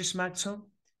आशिष माग्छौँ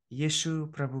येशू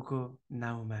प्रभुको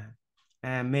नाउँमा।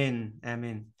 आमेन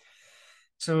आमेन।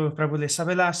 सो प्रभुले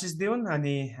सबैलाई आशिष दिउन्।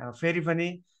 अनि फेरि पनि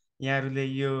यहाँहरूले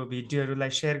यो भिडियोहरूलाई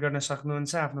सेयर गर्न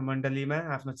सक्नुहुन्छ आफ्नो मण्डलीमा,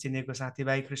 आफ्नो चिनेको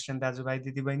साथीभाइ, क्रिस्चियन दाजुभाइ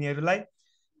दिदीबहिनीहरूलाई,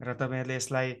 र तपाईँहरूले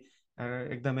यसलाई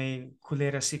एकदमै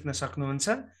खुलेर सिक्न सक्नुहुन्छ।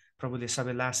 प्रभुले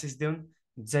सबैलाई आशिष दिउन्।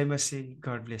 जय मसीह।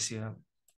 God bless you.